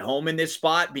Syracuse at home in this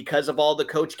spot because of all the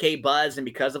Coach K buzz and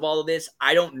because of all of this.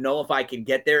 I don't know if I can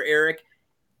get there, Eric.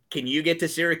 Can you get to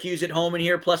Syracuse at home in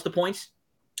here plus the points?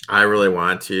 I really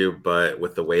want to, but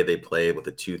with the way they play with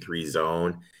the 2-3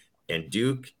 zone, and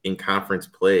Duke in conference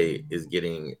play is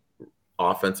getting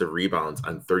offensive rebounds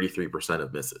on 33%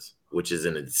 of misses, which is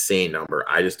an insane number.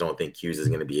 I just don't think Hughes is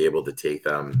going to be able to take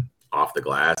them off the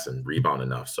glass and rebound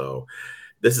enough. So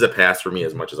this is a pass for me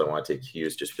as much as I want to take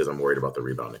Hughes just because I'm worried about the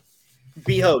rebounding.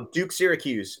 Beho, Duke,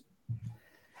 Syracuse.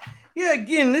 Yeah,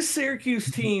 again, this Syracuse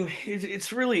team,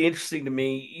 it's really interesting to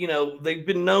me. You know, they've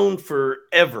been known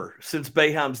forever since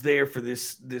Boeheim's there for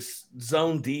this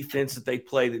zone defense that they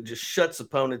play that just shuts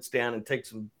opponents down and takes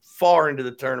them far into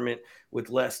the tournament with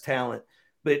less talent.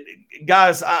 But,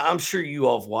 guys, I'm sure you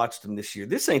all have watched them this year.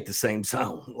 This ain't the same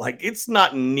zone. Like, it's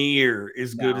not near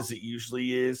as good as it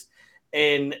usually is.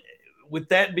 And with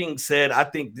that being said, I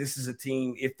think this is a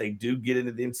team, if they do get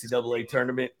into the NCAA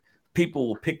tournament, people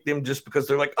will pick them just because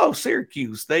they're like, oh,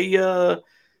 Syracuse. They,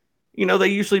 they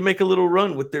usually make a little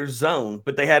run with their zone,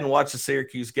 but they hadn't watched a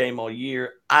Syracuse game all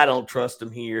year. I don't trust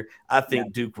them here. I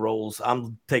think Duke rolls.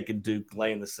 I'm taking Duke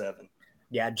laying the 7.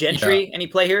 Yeah, Gentry, any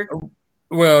play here?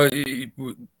 Well,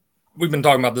 we've been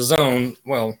talking about the zone.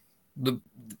 Well, the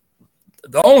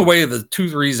only way the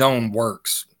 2-3 zone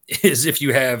works is if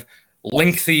you have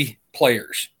lengthy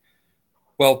players.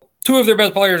 Well, 2 of their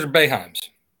best players are Boeheims.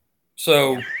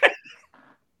 So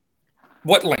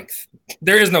what length?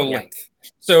 There is no length.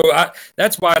 So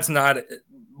that's why it's not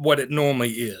what it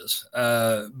normally is.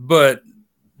 But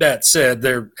that said,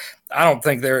 I don't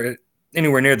think they're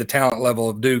anywhere near the talent level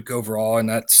of Duke overall, and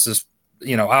that's just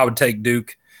I would take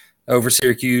Duke over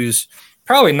Syracuse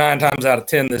probably 9 times out of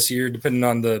 10 this year, depending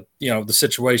on the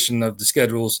situation of the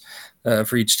schedules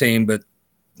for each team. But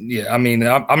yeah, I mean,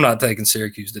 I'm not taking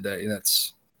Syracuse today.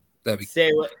 That'd be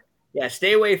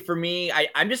stay away from me.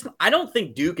 I don't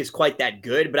think Duke is quite that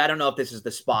good, but I don't know if this is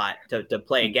the spot to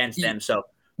play against them. So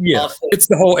yeah, it's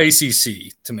the whole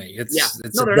ACC to me.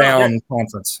 It's a down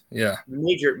conference. Yeah,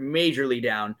 majorly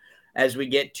down. As we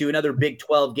get to another Big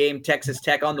 12 game, Texas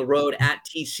Tech on the road at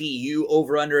TCU.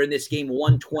 Over under in this game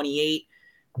 128.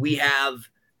 We have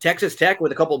Texas Tech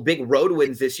with a couple of big road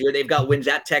wins this year. They've got wins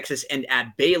at Texas and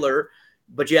at Baylor,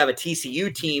 but you have a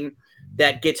TCU team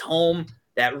that gets home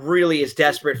that really is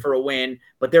desperate for a win,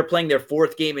 but they're playing their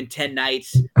 4th game in 10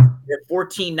 nights. They're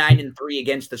 14-9-3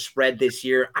 against the spread this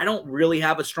year. I don't really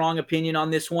have a strong opinion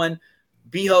on this one.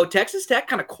 Beho, Texas Tech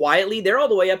kind of quietly, they're all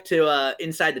the way up to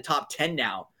inside the top 10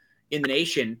 now in the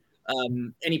nation.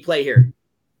 Any play here?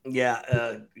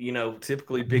 Yeah,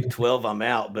 typically Big 12, I'm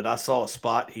out, but I saw a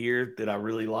spot here that I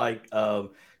really like.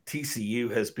 TCU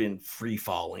has been free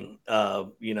falling.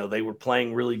 They were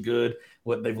playing really good.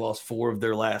 They've lost 4 of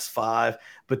their last 5.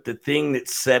 But the thing that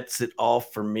sets it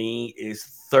off for me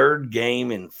is 3rd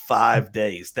game in 5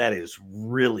 days. That is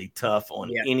really tough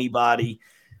on anybody.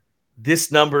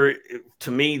 This number,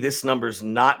 to me, this number is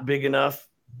not big enough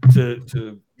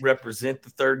to represent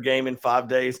the 3rd game in 5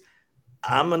 days.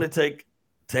 I'm going to take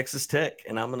Texas Tech,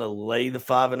 and I'm going to lay the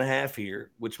 5.5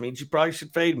 here, which means you probably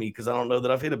should fade me because I don't know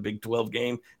that I've hit a Big 12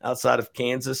 game outside of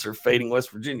Kansas or fading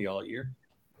West Virginia all year.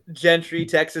 Gentry,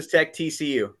 Texas Tech,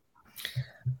 TCU.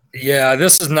 Yeah,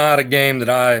 this is not a game that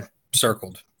I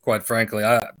circled, quite frankly.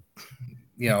 A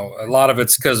lot of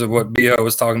it's because of what B.O.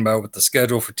 was talking about with the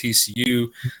schedule for TCU,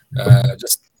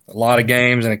 just a lot of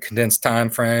games in a condensed time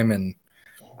frame. And,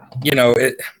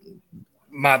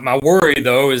 my worry,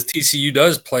 though, is TCU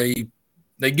does play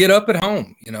 – they get up at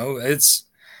home.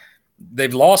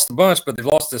 They've lost a bunch, but they've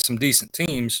lost to some decent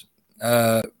teams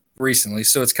recently.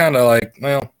 So it's kind of like,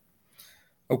 well,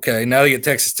 okay, now they get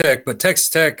Texas Tech. But Texas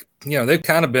Tech, they've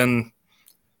kind of been,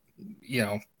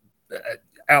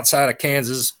 outside of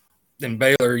Kansas and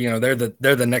Baylor, they're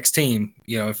the next team,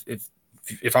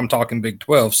 if I'm talking Big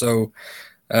 12. So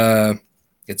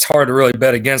it's hard to really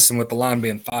bet against them with the line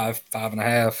being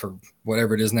 5.5 or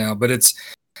whatever it is now. But it's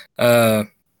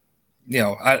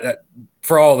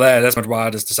for all that, that's much why I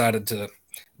just decided to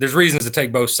 – there's reasons to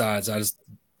take both sides. I just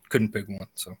couldn't pick one.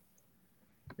 So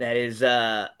That is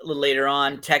a little later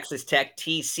on. Texas Tech,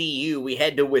 TCU. We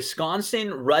head to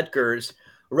Wisconsin, Rutgers.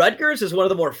 Rutgers is one of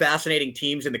the more fascinating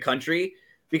teams in the country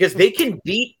because they can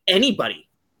beat anybody.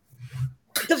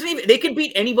 They can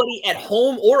beat anybody at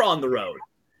home or on the road.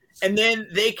 And then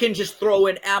they can just throw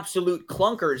in absolute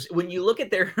clunkers. When you look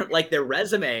at their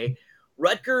resume,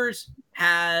 Rutgers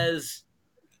has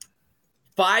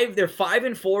they're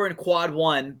 5-4 in quad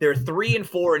 1, they're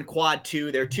 3-4 in quad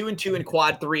 2, they're 2-2 in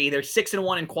quad 3, they're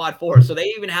 6-1 in quad 4. So they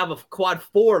even have a quad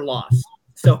 4 loss.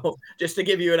 So just to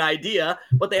give you an idea,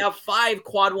 but they have 5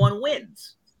 quad 1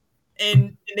 wins.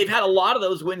 And they've had a lot of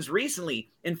those wins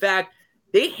recently. In fact,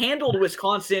 they handled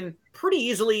Wisconsin pretty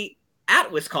easily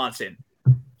at Wisconsin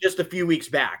just a few weeks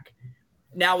back.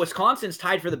 Now Wisconsin's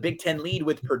tied for the Big Ten lead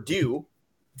with Purdue.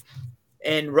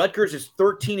 And Rutgers is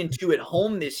 13-2 at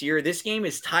home this year. This game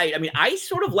is tight. I mean, I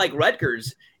sort of like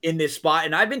Rutgers in this spot,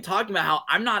 and I've been talking about how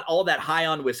I'm not all that high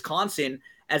on Wisconsin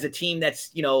as a team that's,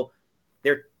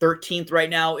 they're 13th right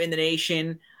now in the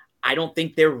nation. I don't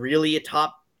think they're really a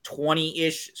top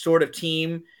 20-ish sort of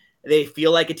team. They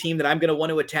feel like a team that I'm going to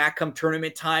want to attack come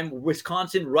tournament time.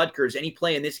 Wisconsin, Rutgers, any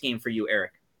play in this game for you,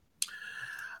 Eric?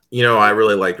 I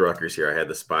really liked Rutgers here. I had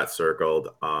the spot circled.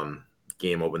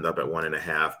 Game opened up at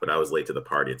 1.5, but I was late to the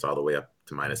party. It's all the way up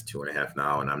to -2.5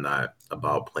 now, and I'm not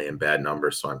about playing bad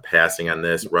numbers, so I'm passing on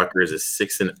this. Rutgers is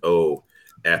 6-0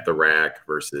 at the rack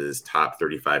versus top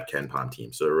 35 KenPom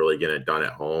team, so they're really getting it done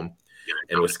at home.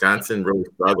 And Wisconsin really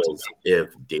struggles if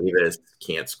Davis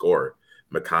can't score.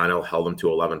 McConnell held them to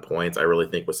 11 points. I really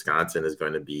think Wisconsin is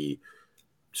going to be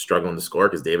struggling to score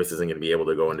because Davis isn't going to be able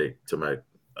to go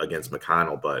against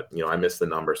McConnell. But I missed the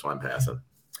number, so I'm passing.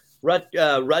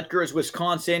 Rutgers,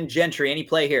 Wisconsin. Gentry, any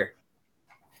play here?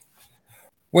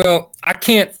 Well, I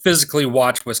can't physically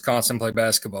watch Wisconsin play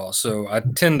basketball, so I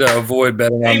tend to avoid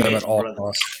betting on them at all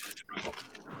costs.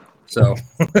 So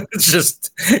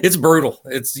it's brutal.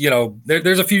 It's,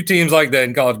 there's a few teams like that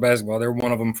in college basketball. They're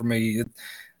one of them for me.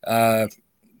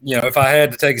 If I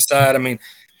had to take a side, I mean,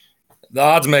 the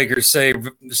odds makers say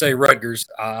Rutgers.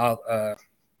 I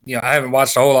haven't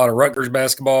watched a whole lot of Rutgers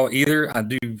basketball either. I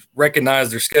do recognize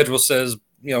their schedule says,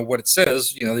 what it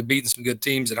says. They've beaten some good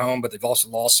teams at home, but they've also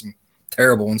lost some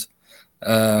terrible ones.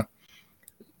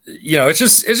 It's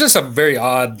just a very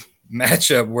odd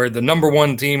matchup where the number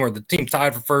one team or the team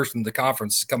tied for first in the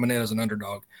conference is coming in as an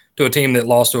underdog to a team that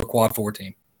lost to a quad 4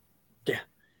 team. Yeah.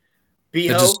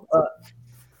 Beho,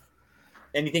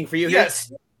 anything for you? Yes.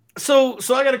 Here? So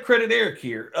I got to credit Eric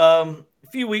here. A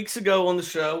few weeks ago on the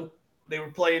show, they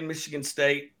were playing Michigan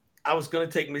State. I was going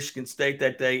to take Michigan State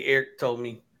that day. Eric told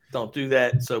me, don't do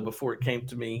that. So before it came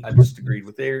to me, I just agreed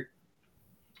with Eric.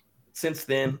 Since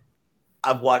then,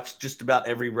 I've watched just about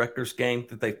every Rutgers game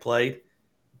that they've played.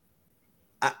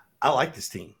 I like this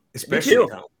team, especially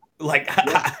at home.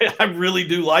 I really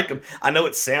do like them. I know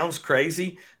it sounds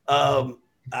crazy. I'm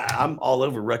all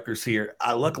over Rutgers here.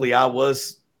 Luckily, I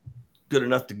was good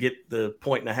enough to get the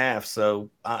 1.5, so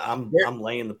I'm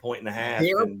laying the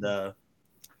 1.5.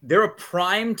 They're a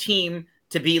prime team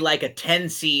to be like a 10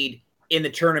 seed in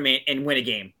the tournament and win a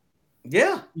game.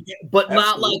 Yeah, but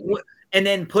absolutely. Not like and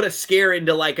then put a scare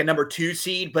into like a number 2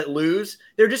 seed but lose.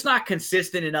 They're just not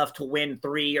consistent enough to win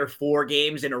 3 or 4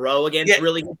 games in a row against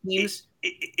really good teams.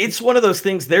 It's one of those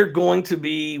things. They're going to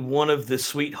be one of the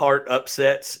sweetheart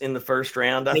upsets in the first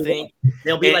round. I think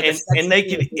they'll be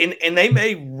and they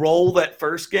may roll that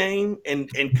first game and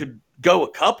could go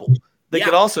a couple. They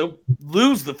could also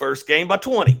lose the first game by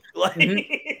 20.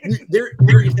 They're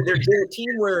a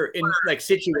team where, in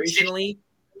situationally,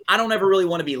 I don't ever really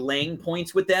want to be laying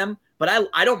points with them, but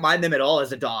I don't mind them at all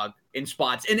as a dog in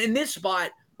spots. And in this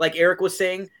spot, like Eric was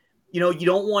saying, you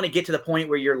don't want to get to the point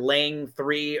where you're laying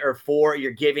 3 or 4,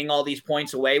 you're giving all these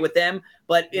points away with them.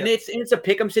 But it's a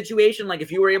pick'em situation. Like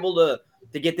if you were able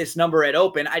to get this number at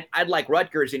open, I'd like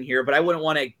Rutgers in here, but I wouldn't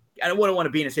want to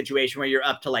be in a situation where you're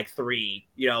up to like 3,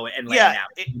 and laying out.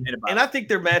 And I think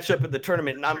their matchup in the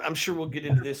tournament, and I'm sure we'll get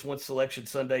into this once Selection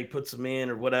Sunday puts them in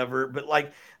or whatever. But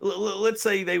let's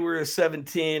say they were a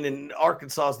 7-10 and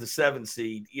Arkansas is the 7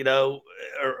 seed,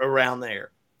 around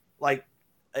there. Like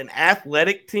an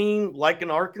athletic team like an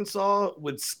Arkansas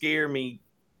would scare me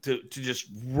to just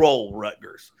roll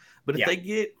Rutgers. But if they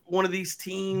get one of these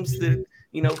teams that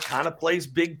kind of plays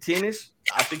big tennis,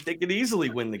 I think they could easily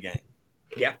win the game.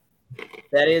 Yeah.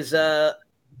 That is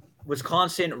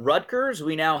Wisconsin, Rutgers.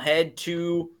 We now head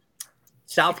to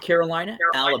South Carolina,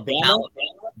 Alabama.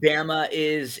 Alabama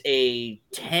is a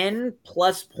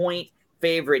 10-plus point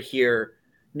favorite here.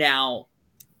 Now,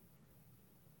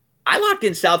 I locked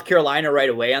in South Carolina right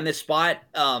away on this spot.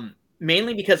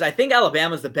 mainly because I think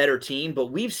Alabama's the better team,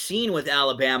 but we've seen with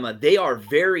Alabama, they are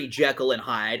very Jekyll and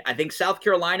Hyde. I think South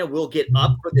Carolina will get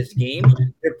up for this game.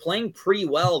 They're playing pretty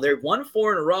well. They've won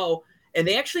 4 in a row, and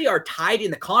they actually are tied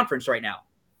in the conference right now.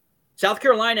 South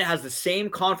Carolina has the same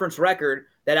conference record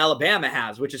that Alabama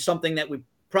has, which is something that we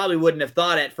probably wouldn't have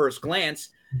thought at first glance.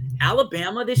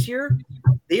 Alabama this year,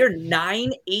 they are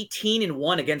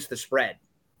 9-18-1 against the spread.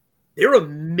 They're a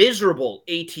miserable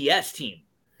ATS team.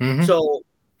 Mm-hmm. So,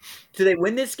 do they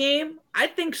win this game? I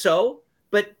think so.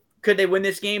 But could they win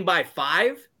this game by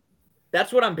 5?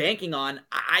 That's what I'm banking on.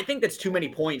 I think that's too many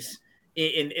points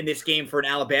in this game for an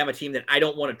Alabama team that I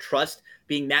don't want to trust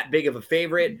being that big of a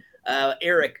favorite.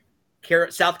 Eric,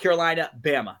 South Carolina,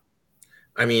 Bama.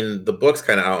 I mean, the book's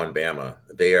kind of out on Bama.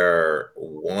 They are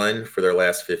 1 for their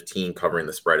last 15 covering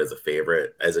the spread as a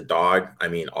favorite. As a dog, I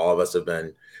mean, all of us have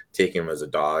been taking them as a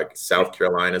dog. South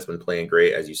Carolina's been playing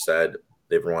great, as you said.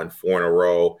 They've won 4 in a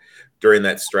row. During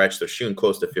that stretch, they're shooting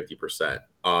close to 50%.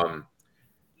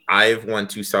 I've won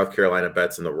 2 South Carolina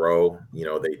bets in a row. You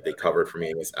know, they covered for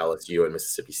me against LSU and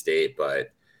Mississippi State,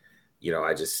 but you know,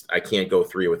 I can't go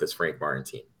 3 with this Frank Martin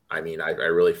team. I mean, I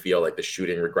really feel like the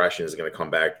shooting regression is going to come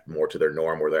back more to their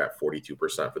norm where they're at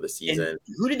 42% for the season. And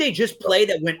who did they just play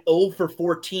that went 0 for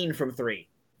 14 from 3?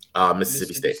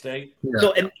 Mississippi State. Yeah.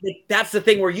 So, and that's the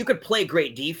thing where you could play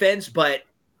great defense, but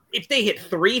if they hit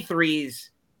 3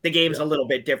 threes, the game's a little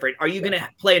bit different. Are you going to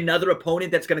play another opponent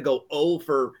that's going to go 0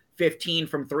 for 15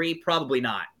 from 3? Probably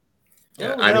not.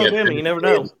 Yeah, you never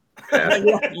know. Yeah.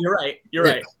 You're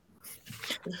right.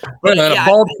 But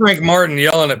bald Frank Martin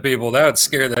yelling at people, that would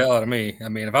scare the hell out of me. I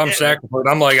mean, if I'm Shackelford,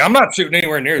 I'm like, I'm not shooting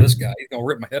anywhere near this guy. He's going to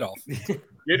rip my head off.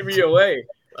 Get me away.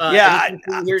 I'm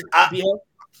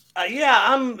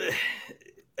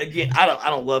again, I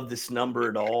don't love this number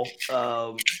at all.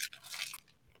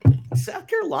 South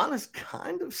Carolina's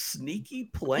kind of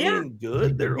sneaky playing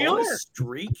good. They're on a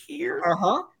streak here.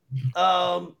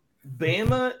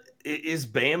 Bama is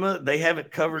Bama. They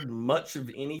haven't covered much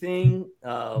of anything.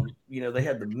 You know, they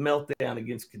had the meltdown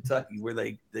against Kentucky where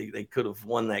they could have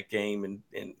won that game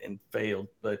and failed.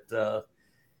 But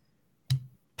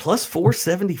plus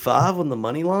 475 on the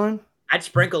money line. I'd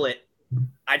sprinkle it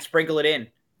in.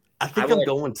 I think I'm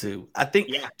going to. I think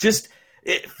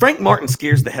Frank Martin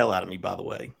scares the hell out of me, by the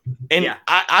way. And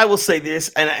I will say this,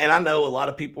 and I know a lot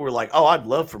of people were like, oh, I'd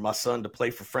love for my son to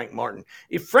play for Frank Martin.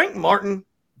 If Frank Martin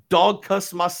dog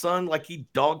cussed my son like he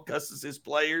dog cusses his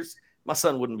players, my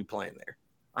son wouldn't be playing there.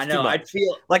 I know. I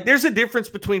feel like there's a difference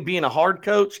between being a hard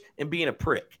coach and being a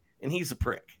prick, and he's a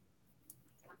prick.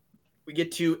 We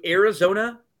get to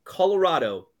Arizona,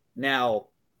 Colorado. Now,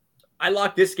 I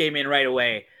locked this game in right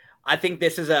away. I think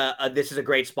this is a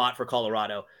great spot for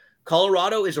Colorado.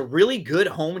 Colorado is a really good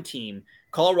home team.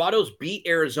 Colorado's beat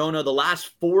Arizona the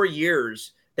last 4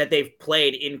 years that they've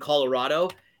played in Colorado,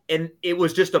 and it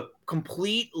was just a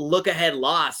complete look-ahead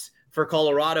loss for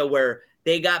Colorado where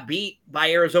they got beat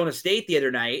by Arizona State the other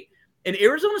night. And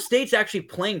Arizona State's actually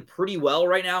playing pretty well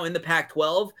right now in the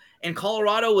Pac-12, and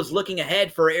Colorado was looking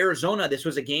ahead for Arizona. This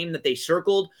was a game that they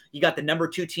circled. You got the number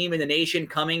 2 team in the nation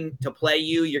coming to play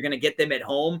you. You're going to get them at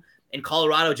home, and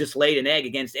Colorado just laid an egg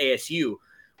against ASU.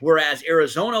 Whereas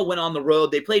Arizona went on the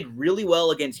road. They played really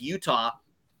well against Utah.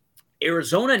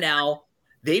 Arizona now,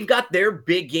 they've got their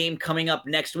big game coming up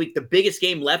next week. The biggest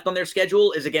game left on their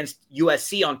schedule is against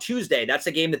USC on Tuesday. That's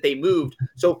a game that they moved.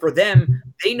 So for them,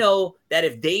 they know that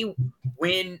if they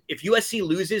win, if USC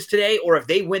loses today, or if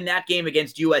they win that game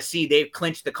against USC, they've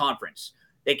clinched the conference.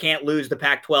 They can't lose the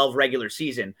Pac-12 regular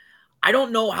season. I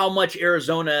don't know how much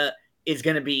Arizona is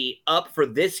going to be up for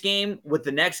this game with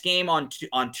the next game on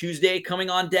Tuesday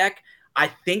coming on deck. I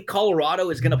think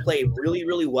Colorado is going to play really,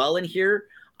 really well in here.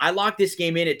 I locked this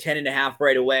game in at 10.5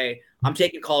 right away. I'm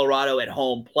taking Colorado at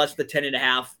home plus the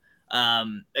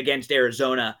 10.5 against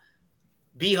Arizona.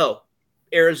 Biho,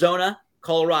 Arizona,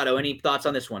 Colorado. Any thoughts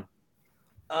on this one?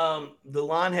 The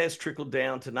line has trickled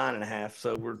down to 9.5,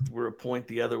 so we're a point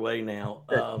the other way now.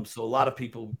 So a lot of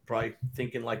people probably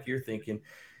thinking like you're thinking.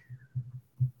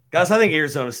 Guys, I think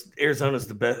Arizona's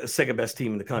the second best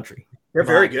team in the country. They're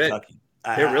very good. Kentucky.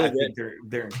 They're really good.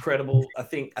 They're incredible. I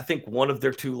think one of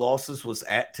their 2 losses was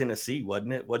at Tennessee,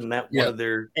 wasn't it? Wasn't that one of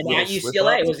their? And at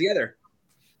UCLA was the other.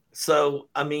 So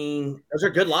I mean, those are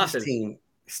good losses.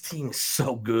 This team is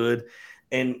so good,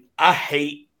 and I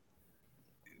hate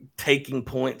taking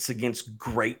points against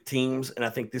great teams, and I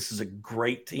think this is a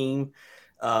great team.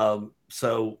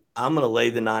 So I'm going to lay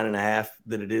the 9.5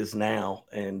 that it is now,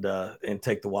 and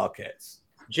take the Wildcats.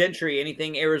 Gentry,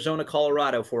 anything Arizona,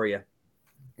 Colorado for you?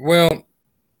 Well,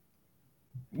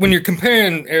 when you're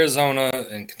comparing Arizona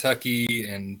and Kentucky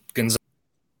and Gonzaga,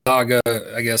 saga,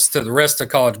 I guess, to the rest of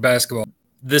college basketball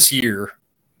this year,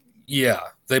 yeah,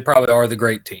 they probably are the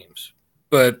great teams.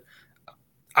 But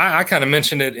I kind of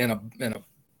mentioned it in a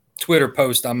Twitter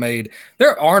post I made.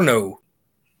 There are no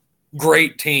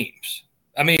great teams.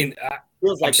 I mean,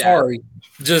 I'm sorry.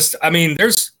 Just, I mean,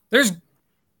 there's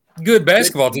good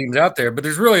basketball teams out there, but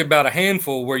there's really about a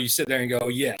handful where you sit there and go,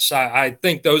 yes, I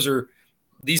think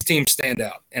these teams stand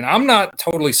out. And I'm not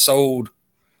totally sold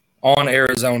on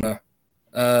Arizona.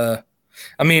 I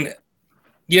mean,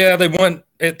 yeah, they won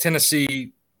at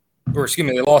Tennessee, or excuse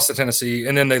me, they lost to Tennessee,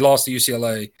 and then they lost to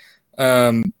UCLA.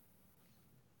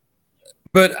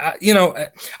 But, I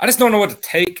just don't know what to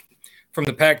take from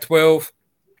the Pac-12.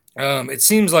 It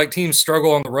seems like teams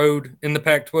struggle on the road in the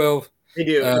Pac-12. They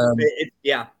do.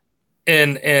 Yeah.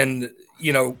 And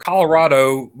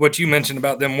Colorado, what you mentioned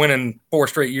about them winning 4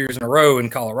 straight years in a row in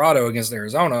Colorado against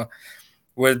Arizona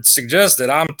would suggest that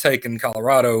I'm taking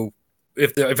Colorado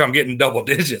if I'm getting double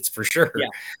digits for sure.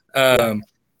 Yeah.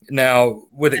 Now,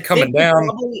 with it coming down.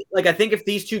 I think if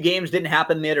these 2 games didn't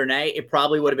happen the other night, it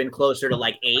probably would have been closer to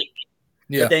 8.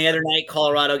 Yeah. But then the other night,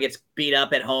 Colorado gets beat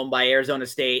up at home by Arizona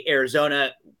State.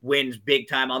 Arizona wins big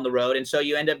time on the road. And so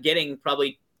you end up getting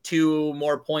probably 2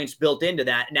 more points built into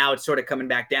that. Now it's sort of coming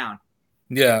back down.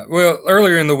 Yeah. Well,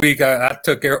 earlier in the week, I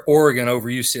took Oregon over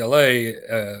UCLA.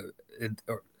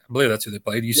 I believe that's who they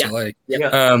played, UCLA.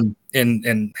 Yeah.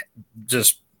 And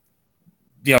just,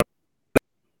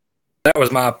 that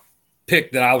was my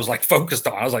pick that I was focused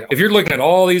on. I was like, if you're looking at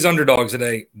all these underdogs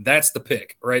today, that's the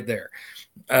pick right there.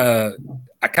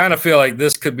 I kind of feel like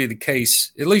this could be the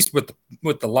case, at least with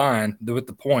the line, with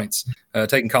the points,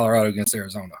 taking Colorado against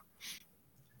Arizona.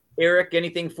 Eric,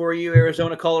 anything for you,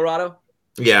 Arizona, Colorado?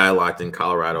 Yeah, I locked in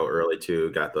Colorado early too.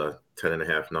 Got the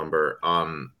 10.5 number.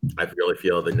 I really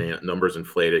feel the numbers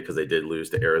inflated because they did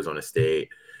lose to Arizona State.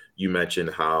 You mentioned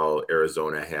how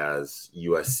Arizona has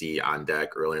USC on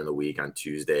deck early in the week on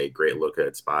Tuesday. Great look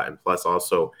at spot. And plus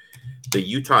also the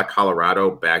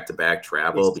Utah-Colorado back-to-back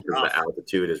travel because the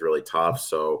altitude is really tough.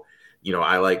 So,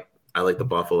 I like the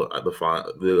Buffalo.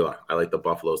 I like the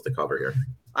Buffaloes to cover here.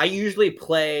 I usually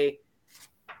play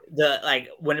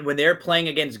when they're playing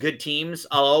against good teams,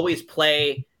 I'll always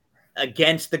play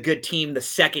against the good team the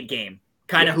second game.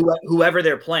 Kind of whoever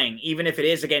they're playing, even if it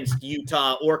is against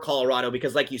Utah or Colorado,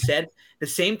 because like you said, the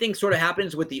same thing sort of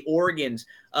happens with the Oregons.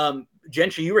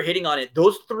 Gentry, you were hitting on it.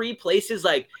 Those 3 places,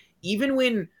 even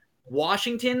when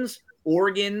Washington's,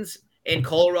 Oregon's, and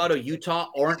Colorado, Utah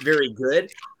aren't very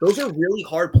good, those are really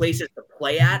hard places to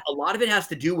play at. A lot of it has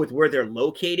to do with where they're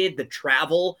located, the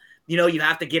travel. You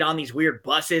have to get on these weird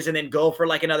buses and then go for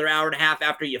another hour and a half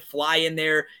after you fly in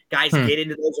there. Guys get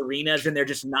into those arenas and they're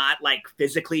just not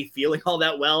physically feeling all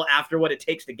that well after what it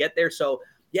takes to get there. So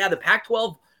yeah, the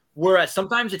Pac-12, whereas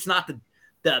sometimes it's not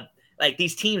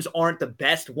these teams aren't the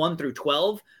best 1 through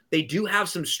 12. They do have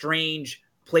some strange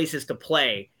places to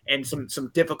play and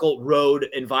some difficult road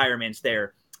environments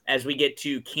there. As we get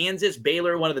to Kansas,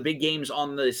 Baylor, one of the big games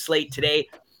on the slate today.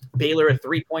 Baylor, a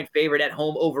 3-point favorite at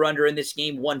home, over under in this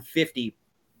game, 150.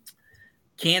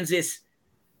 Kansas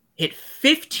hit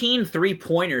 15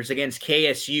 3-pointers against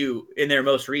KSU in their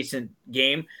most recent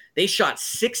game. They shot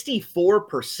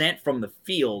 64% from the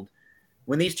field.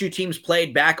 When these 2 teams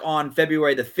played back on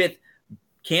February the 5th,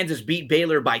 Kansas beat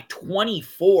Baylor by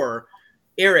 24.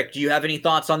 Eric, do you have any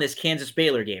thoughts on this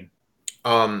Kansas-Baylor game?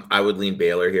 I would lean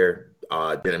Baylor here.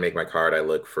 Didn't make my card. I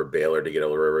look for Baylor to get a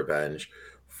little revenge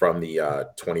from the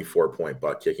 24-point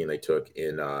butt kicking they took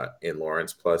in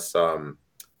Lawrence. Plus,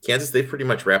 Kansas, they've pretty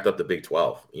much wrapped up the Big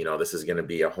 12. This is going to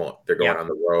be a home. They're going on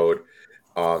the road.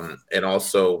 And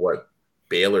also what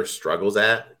Baylor struggles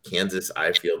at, Kansas,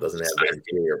 I feel, doesn't have the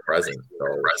interior presence. So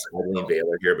I lean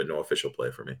Baylor here, but no official play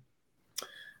for me.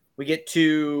 We get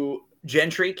to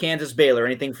Gentry, Kansas, Baylor.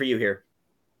 Anything for you here?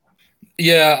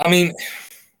 Yeah, I mean,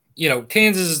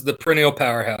 Kansas is the perennial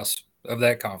powerhouse of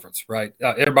that conference, right?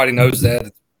 Everybody knows that.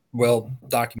 It's well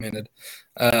documented.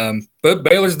 But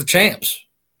Baylor's the champs,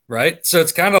 right? So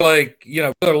it's kind of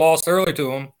Baylor lost early to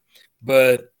them.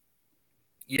 But,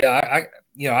 yeah,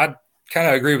 I kind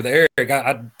of agree with Eric.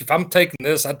 If I'm taking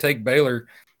this, I'd take Baylor,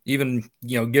 even,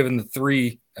 given the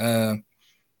 3.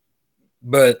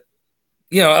 But,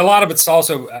 a lot of it's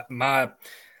also my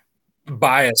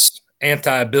biased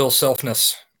anti-Bill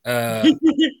Selfness.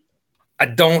 I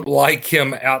don't like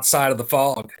him outside of the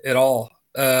fog at all.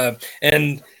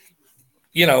 And,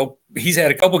 he's had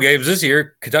a couple games this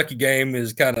year. Kentucky game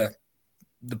is kind of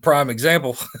the prime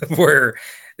example where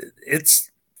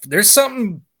there's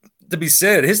something to be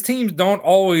said. His teams don't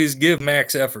always give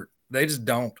max effort. They just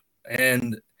don't.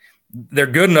 And they're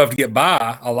good enough to get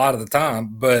by a lot of the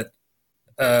time. But,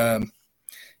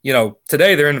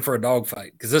 today they're in for a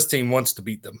dogfight because this team wants to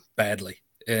beat them badly.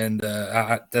 And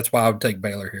that's why I would take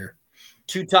Baylor here.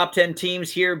 2 top 10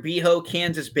 teams here, Beho,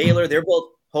 Kansas, Baylor. They're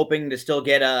both hoping to still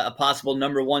get a possible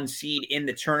number 1 seed in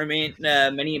the tournament.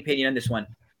 Any opinion on this one?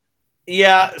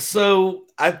 Yeah, so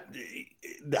I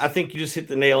think you just hit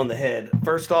the nail on the head.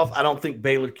 First off, I don't think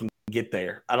Baylor can get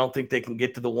there. I don't think they can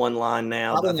get to the 1 line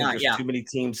now. I think there's too many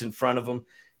teams in front of them.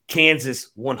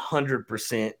 Kansas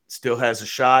 100% still has a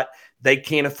shot. They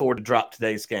can't afford to drop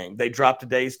today's game. They drop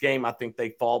today's game, I think they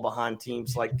fall behind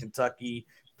teams like Kentucky,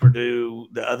 Purdue,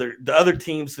 the other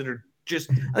teams that are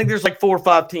just – I think there's like 4 or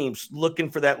 5 teams looking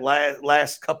for that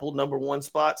last couple number 1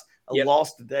 spots. A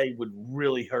loss today would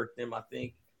really hurt them, I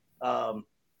think.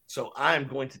 So I'm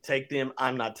going to take them.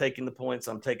 I'm not taking the points.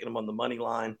 I'm taking them on the money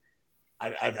line.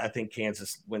 I think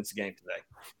Kansas wins the game today.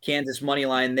 Kansas money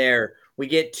line there. We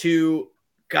get to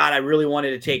God. I really wanted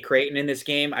to take Creighton in this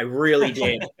game. I really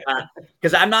did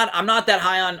because I'm not that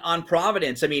high on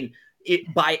Providence. I mean,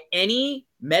 by any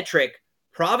metric,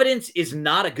 Providence is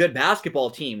not a good basketball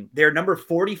team. They're number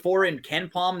 44 in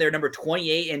KenPom. They're number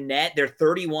 28 in net. They're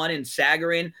 31 in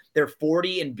Sagarin. They're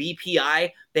 40 in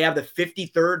BPI. They have the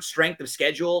 53rd strength of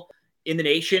schedule in the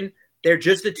nation. They're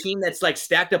just a team that's like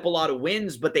stacked up a lot of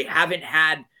wins, but they haven't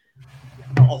had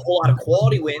a whole lot of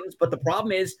quality wins. But the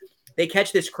problem is they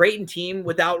catch this Creighton team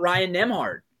without Ryan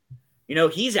Nembhard.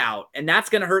 He's out, and that's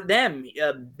going to hurt them.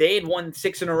 They had won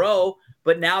 6 in a row,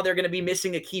 but now they're going to be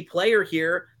missing a key player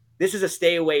here. This is a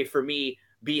stay away for me,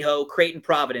 Beho, Creighton,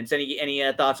 Providence.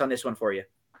 Any thoughts on this one for you?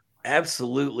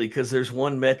 Absolutely, because there's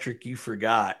one metric you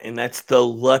forgot, and that's the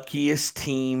luckiest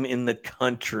team in the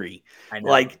country. I know.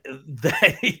 Like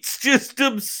that, it's just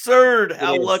absurd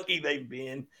how lucky they've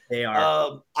been. They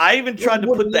are. I even tried to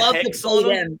put the hex on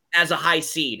them as a high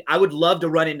seed. I would love to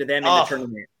run into them in the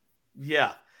tournament.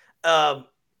 Yeah, I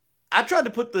tried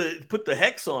to put the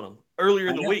hex on them earlier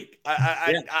in the week.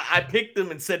 I picked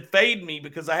them and said fade me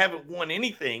because I haven't won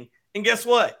anything. And guess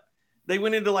what? They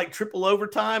went into like triple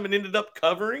overtime and ended up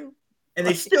covering. And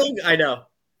they still – I know.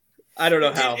 I don't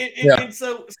know how. And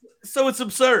so it's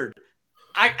absurd.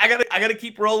 I gotta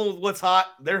keep rolling with what's hot.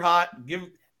 They're hot. Give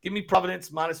me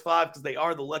Providence -5 because they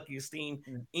are the luckiest team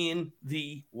in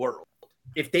the world.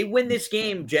 If they win this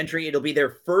game, Gentry, it'll be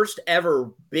their first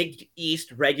ever Big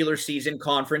East regular season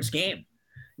conference game,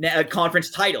 conference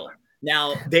title.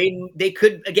 Now, they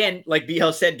could, again, like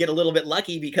Beho said, get a little bit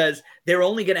lucky because they're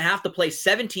only going to have to play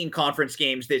 17 conference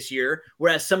games this year,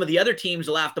 whereas some of the other teams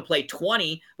will have to play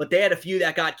 20, but they had a few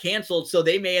that got canceled, so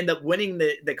they may end up winning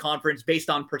the conference based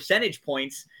on percentage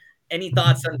points. Any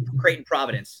thoughts on Creighton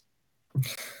Providence?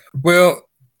 Well,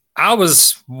 I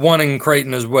was wanting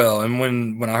Creighton as well, and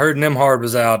when I heard Nembhard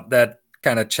was out, that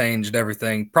kind of changed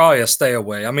everything. Probably a stay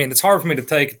away. I mean, it's hard for me to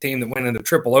take a team that went into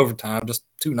triple overtime just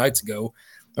 2 nights ago.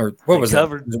 Or what was it?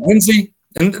 Was it Wednesday?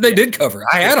 And they did cover.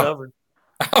 I had them.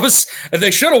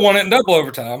 They should have won it in double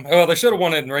overtime. Well, they should have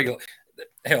won it in regular.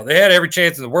 Hell, they had every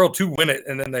chance in the world to win it,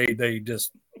 and then they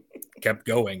just kept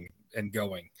going and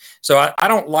going. So I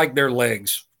don't like their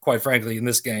legs, quite frankly, in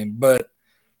this game. But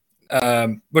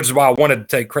which is why I wanted to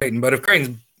take Creighton. But if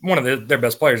Creighton's one of their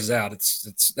best players is out,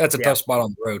 that's a tough spot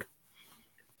on the road.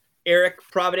 Eric,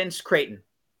 Providence, Creighton.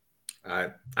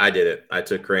 I did it. I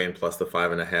took Creighton plus the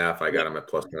 5.5. I got them at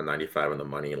plus 195 on the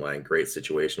money line. Great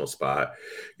situational spot.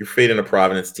 You're fading a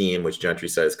Providence team, which Gentry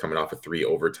says coming off a 3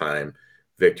 overtime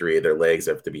victory. Their legs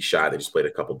have to be shot. They just played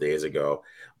a couple days ago.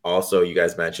 Also, you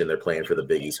guys mentioned they're playing for the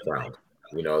Big East crown.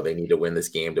 They need to win this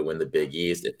game to win the Big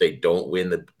East. If they don't win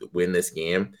this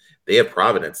game, they have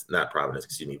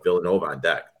Villanova on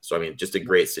deck. So, I mean, just a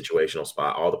great situational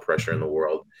spot. All the pressure in the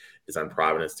world is on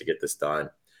Providence to get this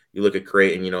done. You look at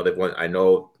Creighton, they've won. I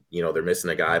know, they're missing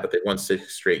a guy, but they've won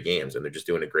 6 straight games, and they're just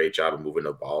doing a great job of moving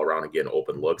the ball around and getting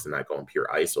open looks and not going pure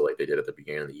ISO like they did at the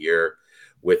beginning of the year.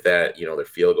 With that, their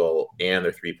field goal and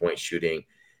their 3-point shooting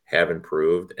have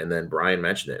improved. And then Brian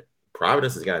mentioned it.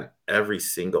 Providence has gotten every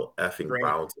single effing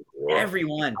bounce in the world.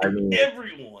 Everyone. I mean,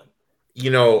 everyone.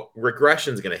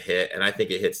 Regression's going to hit, and I think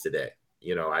it hits today.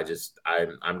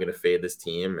 I'm going to fade this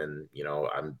team, and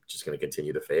I'm just going to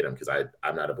continue to fade them because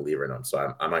I'm not a believer in them.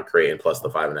 So I'm on Creighton plus the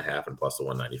 5.5 and plus the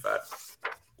 195.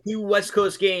 2 West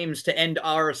Coast games to end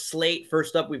our slate.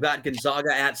 First up, we've got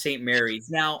Gonzaga at St. Mary's.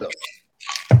 Now,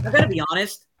 I got to be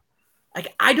honest.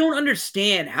 I don't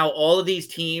understand how all of these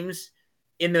teams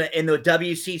in the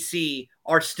WCC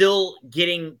are still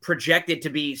getting projected to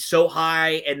be so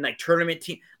high and like tournament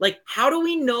team. Like, how do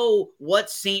we know what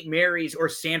St. Mary's or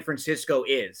San Francisco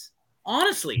is?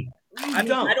 Honestly, I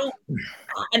don't.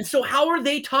 And so how are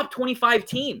they top 25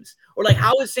 teams? Or like,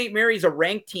 how is St. Mary's a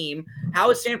ranked team? How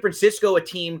is San Francisco a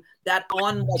team that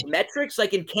on like metrics,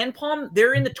 like in KenPom,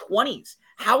 they're in the 20s?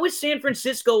 How is San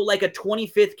Francisco like a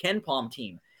 25th KenPom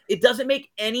team? It doesn't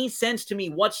make any sense to me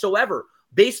whatsoever.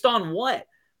 Based on what?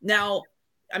 Now,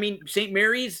 I mean, St.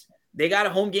 Mary's, they got a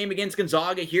home game against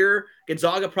Gonzaga here.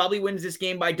 Gonzaga probably wins this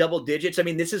game by double digits. I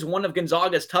mean, this is one of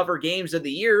Gonzaga's tougher games of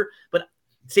the year, but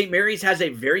St. Mary's has a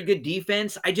very good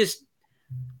defense. I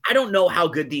don't know how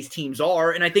good these teams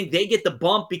are, and I think they get the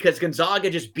bump because Gonzaga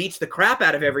just beats the crap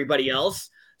out of everybody else.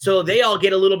 So they all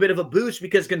get a little bit of a boost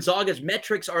because Gonzaga's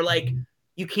metrics are like,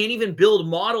 you can't even build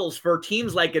models for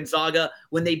teams like Gonzaga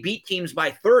when they beat teams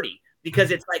by 30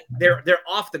 because it's like they're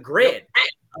off the grid.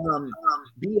 Beho,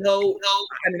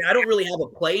 I mean, I don't really have a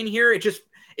play in here.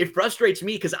 It frustrates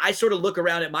me because I sort of look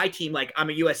around at my team like I'm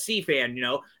a USC fan, you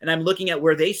know, and I'm looking at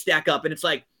where they stack up, and it's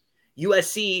like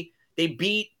USC, they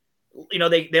beat, you know,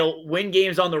 they'll win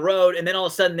games on the road, and then all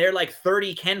of a sudden they're like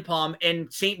 30 KenPom,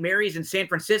 and St. Mary's and San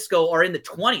Francisco are in the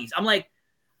 20s. I'm like,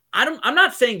 I'm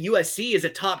not saying USC is a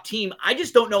top team. I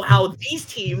just don't know how these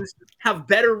teams have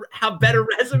better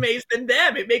resumes than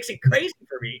them. It makes it crazy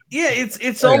for me. Yeah,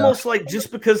 it's almost like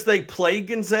just because they play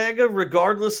Gonzaga,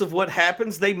 regardless of what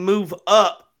happens, they move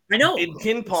up. I know in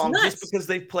KenPom just because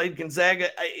they've played Gonzaga.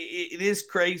 It is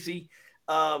crazy.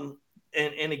 And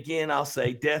again, I'll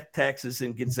say death, taxes,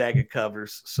 and Gonzaga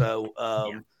covers. So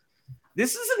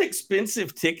this is an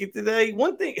expensive ticket today.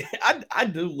 One thing I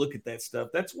do look at that stuff.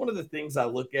 That's one of the things I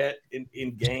look at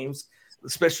in games,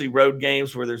 especially road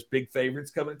games where there's big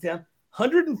favorites coming to town.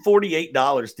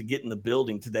 $148 to get in the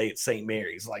building today at St.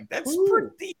 Mary's. Like, that's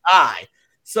pretty high.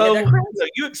 So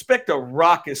you expect a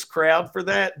raucous crowd for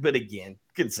that. But again,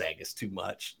 Gonzaga's too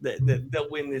much. They'll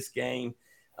win this game.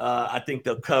 I think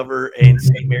they'll cover, and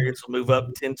St. Mary's will move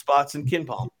up 10 spots in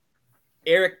KenPom.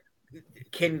 Eric,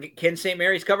 can St.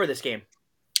 Mary's cover this game?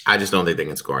 I just don't think they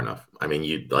can score enough. I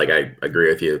mean, I agree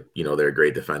with you. You know, they're a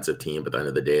great defensive team, but at the end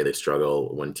of the day, they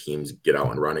struggle when teams get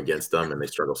out and run against them, and they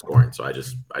struggle scoring. So I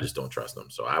just don't trust them.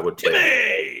 So I would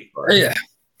play. Yeah.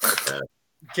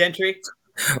 Gentry.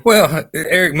 Well,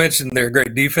 Eric mentioned they're a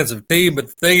great defensive team, but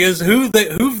the thing is, who've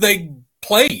they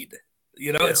played?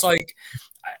 You know, it's like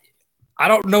I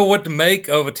don't know what to make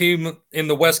of a team in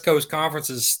the West Coast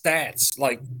Conference's stats,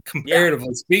 like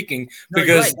comparatively speaking,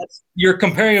 because you're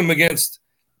comparing them against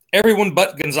everyone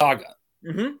but Gonzaga.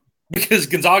 Mm-hmm. Because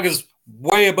Gonzaga's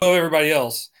way above everybody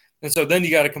else. And so then you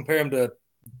got to compare them to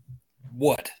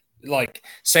what? Like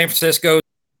San Francisco,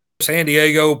 San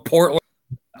Diego, Portland.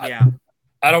 Yeah.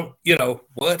 I don't, you know,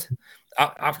 what?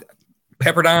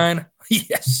 Pepperdine.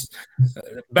 Yes.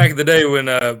 Back in the day when,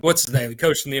 what's his name? The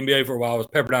coach in the NBA for a while was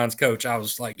Pepperdine's coach. I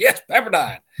was like, yes,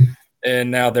 Pepperdine.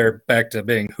 And now they're back to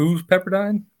being who's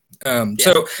Pepperdine?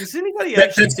 So does anybody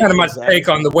that's kind of my take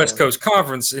on the West Coast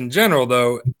Conference in general,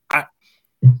 though.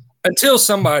 Until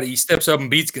somebody steps up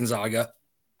and beats Gonzaga,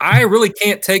 I really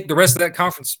can't take the rest of that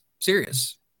conference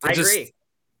serious. I agree.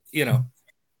 You know,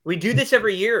 we do this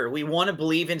every year. We want to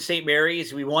believe in St.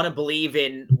 Mary's. We want to believe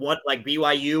in what, like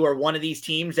BYU or one of these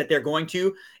teams that they're going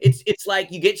to. It's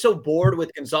like you get so bored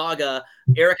with Gonzaga.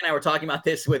 Eric and I were talking about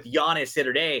this with Giannis the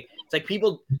other day. It's like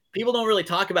people don't really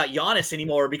talk about Giannis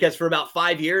anymore because for about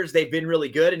 5 years they've been really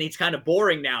good and he's kind of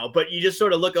boring now. But you just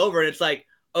sort of look over and it's like,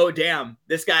 oh damn,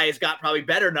 this guy has got probably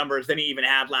better numbers than he even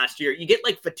had last year. You get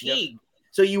like fatigue. Yep.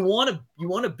 So you want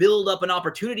to build up an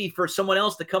opportunity for someone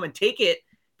else to come and take it.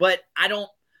 But I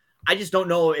just don't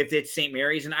know if it's St.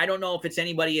 Mary's, and I don't know if it's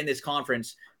anybody in this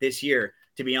conference this year,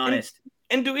 to be honest.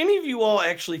 And do any of you all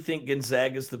actually think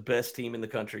Gonzaga is the best team in the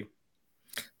country?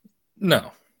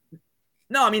 No.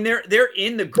 No, I mean they're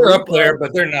in the group. They're up there,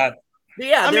 but they're not.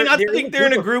 Yeah, I mean I think they're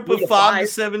in a group of 5 to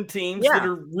 7 teams that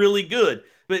are really good.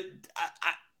 But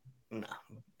no,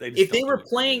 if they were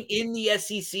playing in the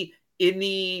SEC, in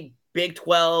the Big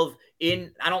 12,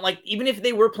 even if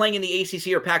they were playing in the ACC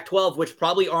or Pac-12, which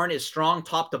probably aren't as strong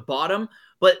top to bottom,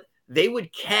 but they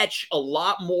would catch a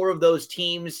lot more of those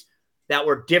teams that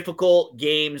were difficult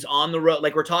games on the road.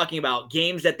 Like we're talking about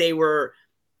games that they were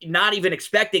not even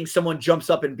expecting someone jumps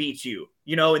up and beats you,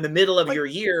 you know, in the middle of your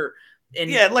year.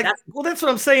 And that's what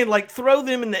I'm saying. Like throw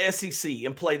them in the SEC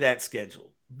and play that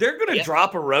schedule. They're going to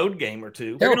drop a road game or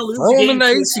two. They're going to lose them in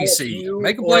the ACC.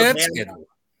 Make them play that schedule.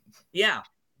 Yeah.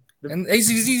 And the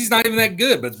ACC is not even that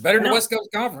good, but it's better than the West Coast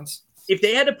Conference. If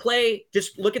they had to play,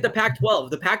 just look at the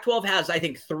Pac-12. The Pac-12 has, I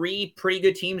think, 3 pretty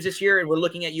good teams this year, and we're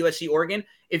looking at USC, Oregon.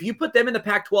 If you put them in the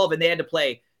Pac-12 and they had to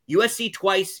play USC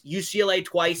twice, UCLA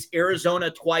twice, Arizona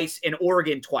twice, and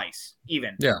Oregon twice,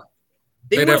 even. Yeah.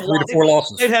 They'd have 3 to 4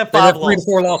 losses. They'd have 5 losses. 3 to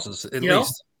 4 losses at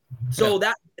least. So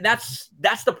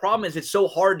that's the problem is it's so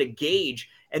hard to gauge.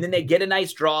 and then they get a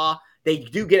nice draw. They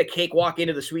do get a cakewalk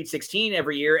into the Sweet 16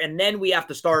 every year, and then we have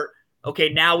to start, okay,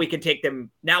 now we can take them,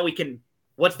 now we can,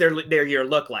 what's their year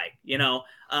look like, you know?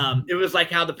 It was like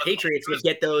how the Patriots would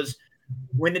get those,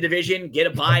 win the division, get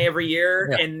a bye every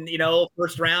year, and, you know,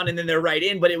 first round, and then they're right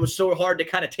in, but it was so hard to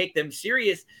kind of take them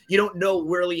serious. You don't know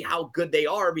really how good they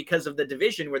are because of the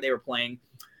division where they were playing.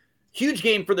 Huge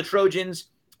game for the Trojans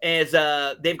as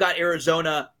they've got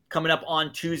Arizona coming up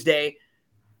on Tuesday.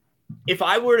 If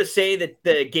I were to say that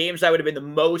the games I would have been the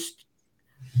most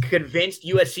convinced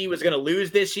USC was going to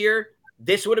lose this year,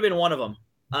 this would have been one of them.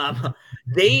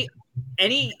 They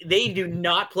do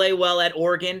not play well at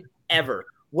Oregon ever.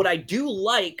 What I do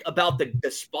like about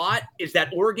the spot is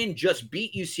that Oregon just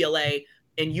beat UCLA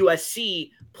and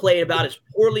USC played about as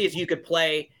poorly as you could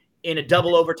play in a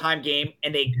double overtime game,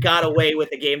 and they got away with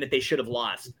a game that they should have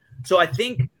lost. So I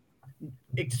think,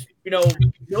 you know,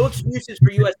 no excuses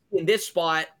for USC in this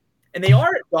spot. And they are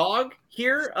a dog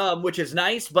here, which is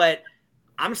nice, but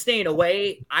I'm staying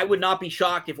away. I would not be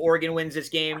shocked if Oregon wins this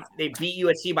game. They beat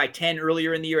USC by 10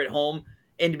 earlier in the year at home.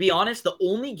 And to be honest, the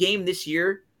only game this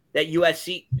year that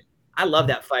USC – I love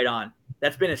that fight on.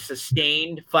 That's been a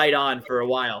sustained fight on for a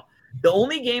while. The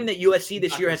only game that USC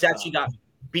this year has actually got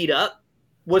beat up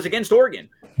was against Oregon.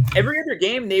 Every other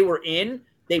game they were in,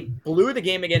 they blew the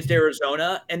game against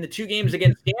Arizona, and the 2 games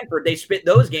against Stanford, they spit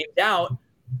those games out.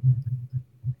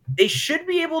 They should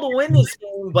be able to win this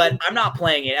game, but I'm not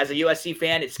playing it. As a USC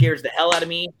fan, it scares the hell out of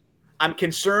me. I'm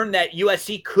concerned that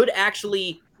USC could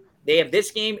actually – they have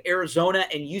this game, Arizona,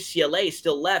 and UCLA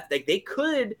still left. Like, they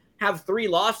could have 3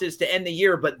 losses to end the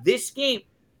year, but this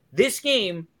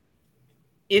game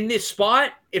in this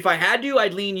spot, if I had to,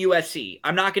 I'd lean USC.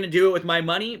 I'm not going to do it with my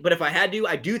money, but if I had to,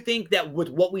 I do think that with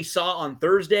what we saw on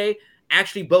Thursday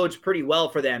actually bodes pretty well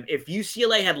for them. If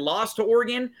UCLA had lost to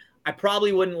Oregon – I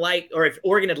probably wouldn't like, or if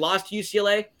Oregon had lost to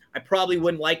UCLA, I probably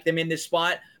wouldn't like them in this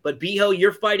spot. But Beho,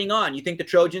 you're fighting on. You think the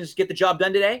Trojans get the job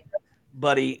done today?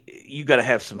 Buddy, you got to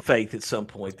have some faith at some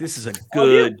point. This is a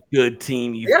good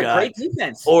team. You've got great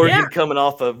defense. Oregon coming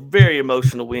off a very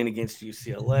emotional win against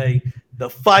UCLA. The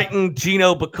fighting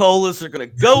Gino Bacolas are going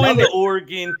to go into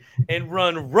Oregon and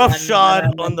run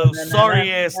roughshod on those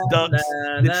sorry-ass Ducks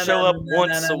that show up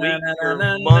once a week or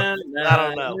a month. I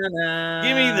don't know.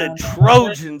 Give me the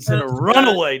Trojans in a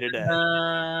runaway today.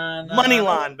 Money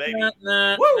line, baby.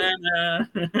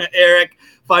 Woo! Eric,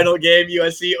 final game,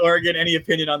 USC, Oregon. Any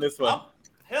opinion on this one?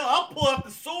 I'll pull out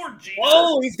the sword, Gino.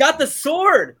 Oh, he's got the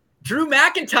sword. Drew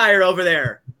McIntyre over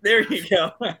there. There you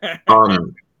go.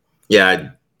 Yeah,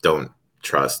 I don't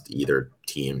trust either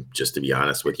team, just to be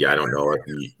honest with you. I don't know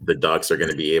if the Ducks are going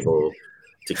to be able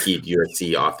to keep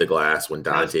USC off the glass when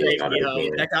Dante is out of the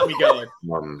game. That got me going.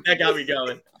 That got me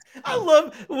going. I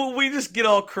love when we just get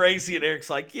all crazy and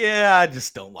Eric's like, yeah, I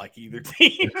just don't like either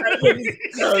team.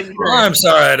 I'm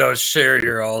sorry I don't share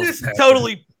your all. Just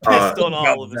totally pissed on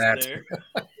all of us there.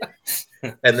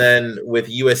 And then with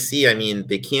USC, I mean,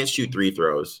 they can't shoot 3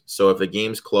 throws. So if the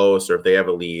game's close or if they have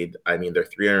a lead, I mean, they're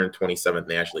 327th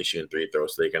nationally shooting 3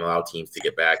 throws, so they can allow teams to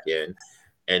get back in.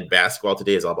 And basketball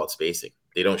today is all about spacing.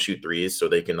 They don't shoot threes, so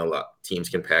they can allow teams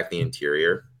can pack the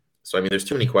interior. So I mean, there's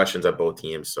too many questions on both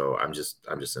teams. So I'm just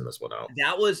in this one out.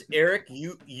 That was Eric.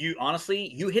 You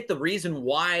honestly, you hit the reason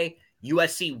why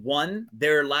USC won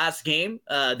their last game,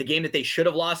 the game that they should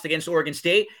have lost against Oregon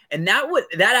State. And that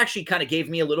actually kind of gave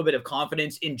me a little bit of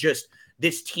confidence in just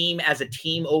this team as a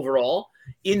team overall.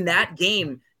 In that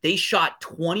game, they shot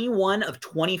 21 of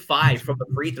 25 from the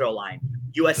free throw line.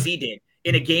 USC did.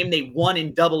 In a game they won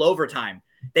in double overtime.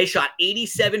 They shot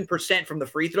 87% from the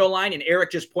free throw line. And Eric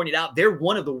just pointed out they're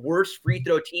one of the worst free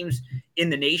throw teams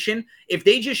in the nation. If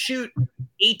they just shoot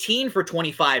 18 for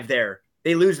 25 there,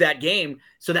 they lose that game.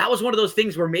 So that was one of those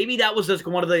things where maybe that was just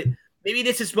maybe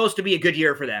this is supposed to be a good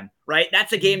year for them, right?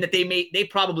 That's a game that they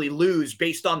probably lose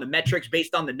based on the metrics,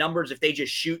 based on the numbers, if they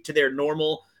just shoot to their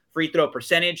normal free throw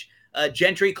percentage.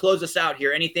 Gentry, close us out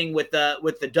here. Anything with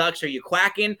the Ducks? Are you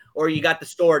quacking, or you got the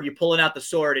sword? You pulling out the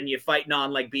sword and you fighting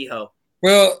on like Beho?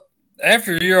 Well,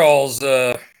 after your all's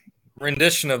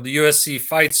rendition of the USC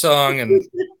fight song and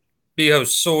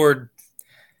Beho's sword,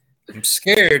 I'm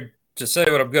scared to say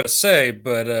what I'm going to say,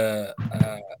 but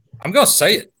I'm going to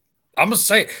say it. I'm going to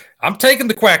say it. I'm taking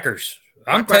the Quackers.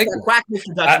 I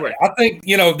think,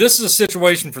 this is a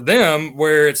situation for them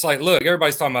where it's like, look,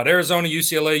 everybody's talking about Arizona,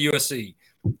 UCLA, USC.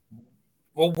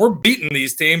 Well, we're beating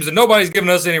these teams, and nobody's giving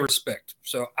us any respect.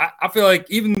 So I feel like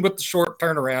even with the short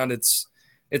turnaround,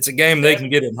 it's a game they can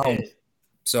get at home.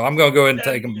 So I'm going to go ahead and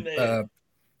take them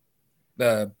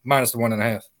minus the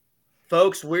 1.5.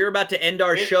 Folks, we're about to end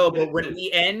our show, but when we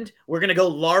end, we're going to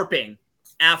go LARPing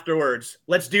afterwards.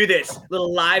 Let's do this.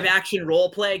 Little live action role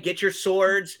play. Get your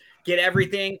swords, get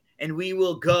everything, and we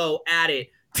will go at it.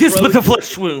 Tis with the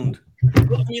flesh wound. I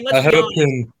mean, let's be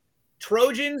honest.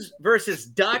 Trojans versus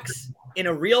Ducks in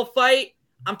a real fight.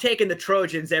 I'm taking the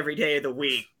Trojans every day of the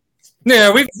week.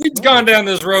 Yeah, we've gone down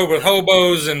this road with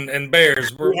hobos and bears.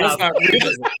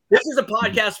 This is a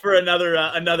podcast for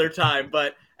another time.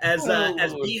 But as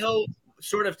Biho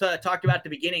sort of talked about at the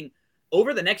beginning,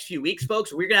 over the next few weeks,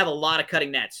 folks, we're gonna have a lot of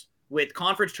cutting nets with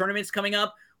conference tournaments coming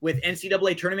up, with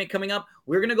NCAA tournament coming up.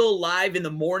 We're gonna go live in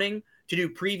the morning to do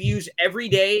previews every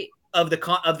day of the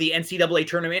NCAA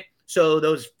tournament. So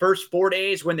those first 4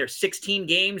 days when there's 16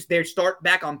 games, they start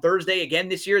back on Thursday again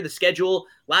this year. The schedule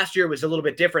last year was a little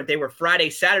bit different. They were Friday,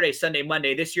 Saturday, Sunday,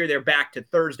 Monday. This year they're back to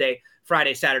Thursday,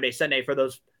 Friday, Saturday, Sunday for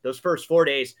those first 4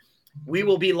 days. We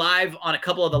will be live on a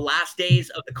couple of the last days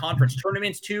of the conference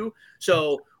tournaments too.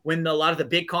 So when a lot of the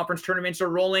big conference tournaments are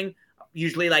rolling,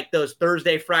 usually like those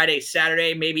Thursday, Friday,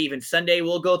 Saturday, maybe even Sunday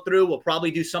we'll go through. We'll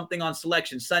probably do something on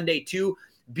Selection Sunday too.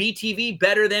 BTV,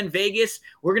 better than Vegas.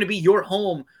 We're going to be your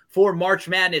home for March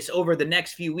Madness over the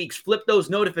next few weeks. Flip those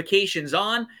notifications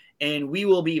on, and we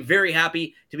will be very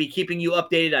happy to be keeping you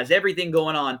updated as everything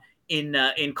going on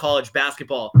in college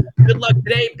basketball. Good luck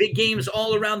today. Big games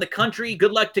all around the country.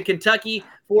 Good luck to Kentucky.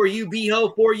 For you,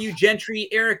 Biho. For you, Gentry.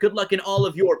 Eric, good luck in all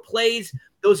of your plays.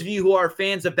 Those of you who are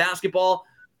fans of basketball,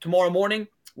 tomorrow morning,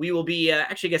 we will be,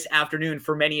 actually, I guess afternoon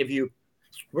for many of you,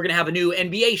 we're going to have a new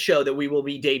NBA show that we will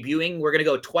be debuting. We're going to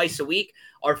go twice a week.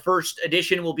 Our first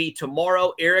edition will be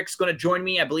tomorrow. Eric's going to join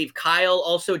me. I believe Kyle,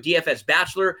 also DFS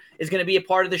Bachelor, is going to be a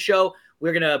part of the show.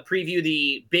 We're going to preview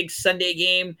the big Sunday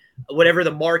game, whatever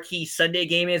the marquee Sunday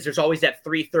game is. There's always that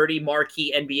 3:30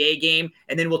 marquee NBA game.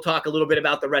 And then we'll talk a little bit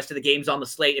about the rest of the games on the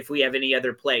slate if we have any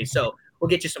other plays. So we'll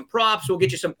get you some props. We'll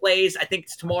get you some plays. I think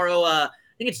it's tomorrow. I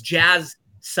think it's Jazz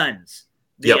Suns,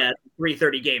 the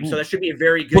 3:30 game. So that should be a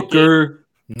very good game.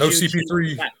 No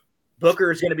CP3.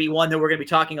 Booker is going to be one that we're going to be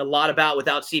talking a lot about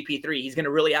without CP3. He's going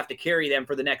to really have to carry them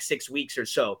for the next 6 weeks or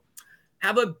so.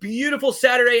 Have a beautiful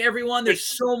Saturday, everyone. There's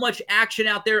so much action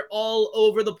out there all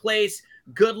over the place.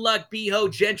 Good luck,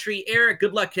 Biho, Gentry, Eric.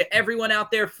 Good luck to everyone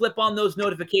out there. Flip on those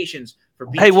notifications for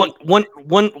BT. Hey,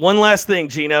 one last thing,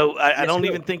 Gino. I don't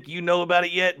even think you know about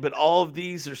it yet, but all of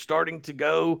these are starting to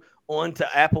go on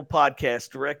to Apple Podcasts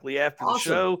directly after the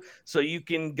show. So you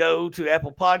can go to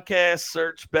Apple Podcasts,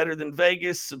 search Better Than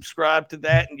Vegas, subscribe to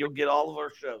that, and you'll get all of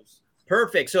our shows.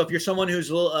 Perfect. So if you're someone who's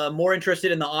a little more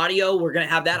interested in the audio, we're going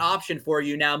to have that option for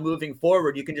you now moving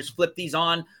forward. You can just flip these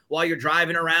on while you're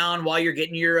driving around, while you're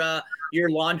getting your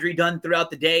laundry done throughout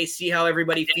the day, see how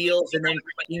everybody feels, and then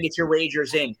you can get your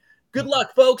wagers in. Good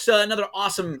luck, folks. Another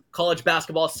awesome college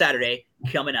basketball Saturday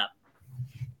coming up.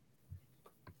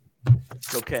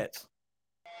 Go Cats.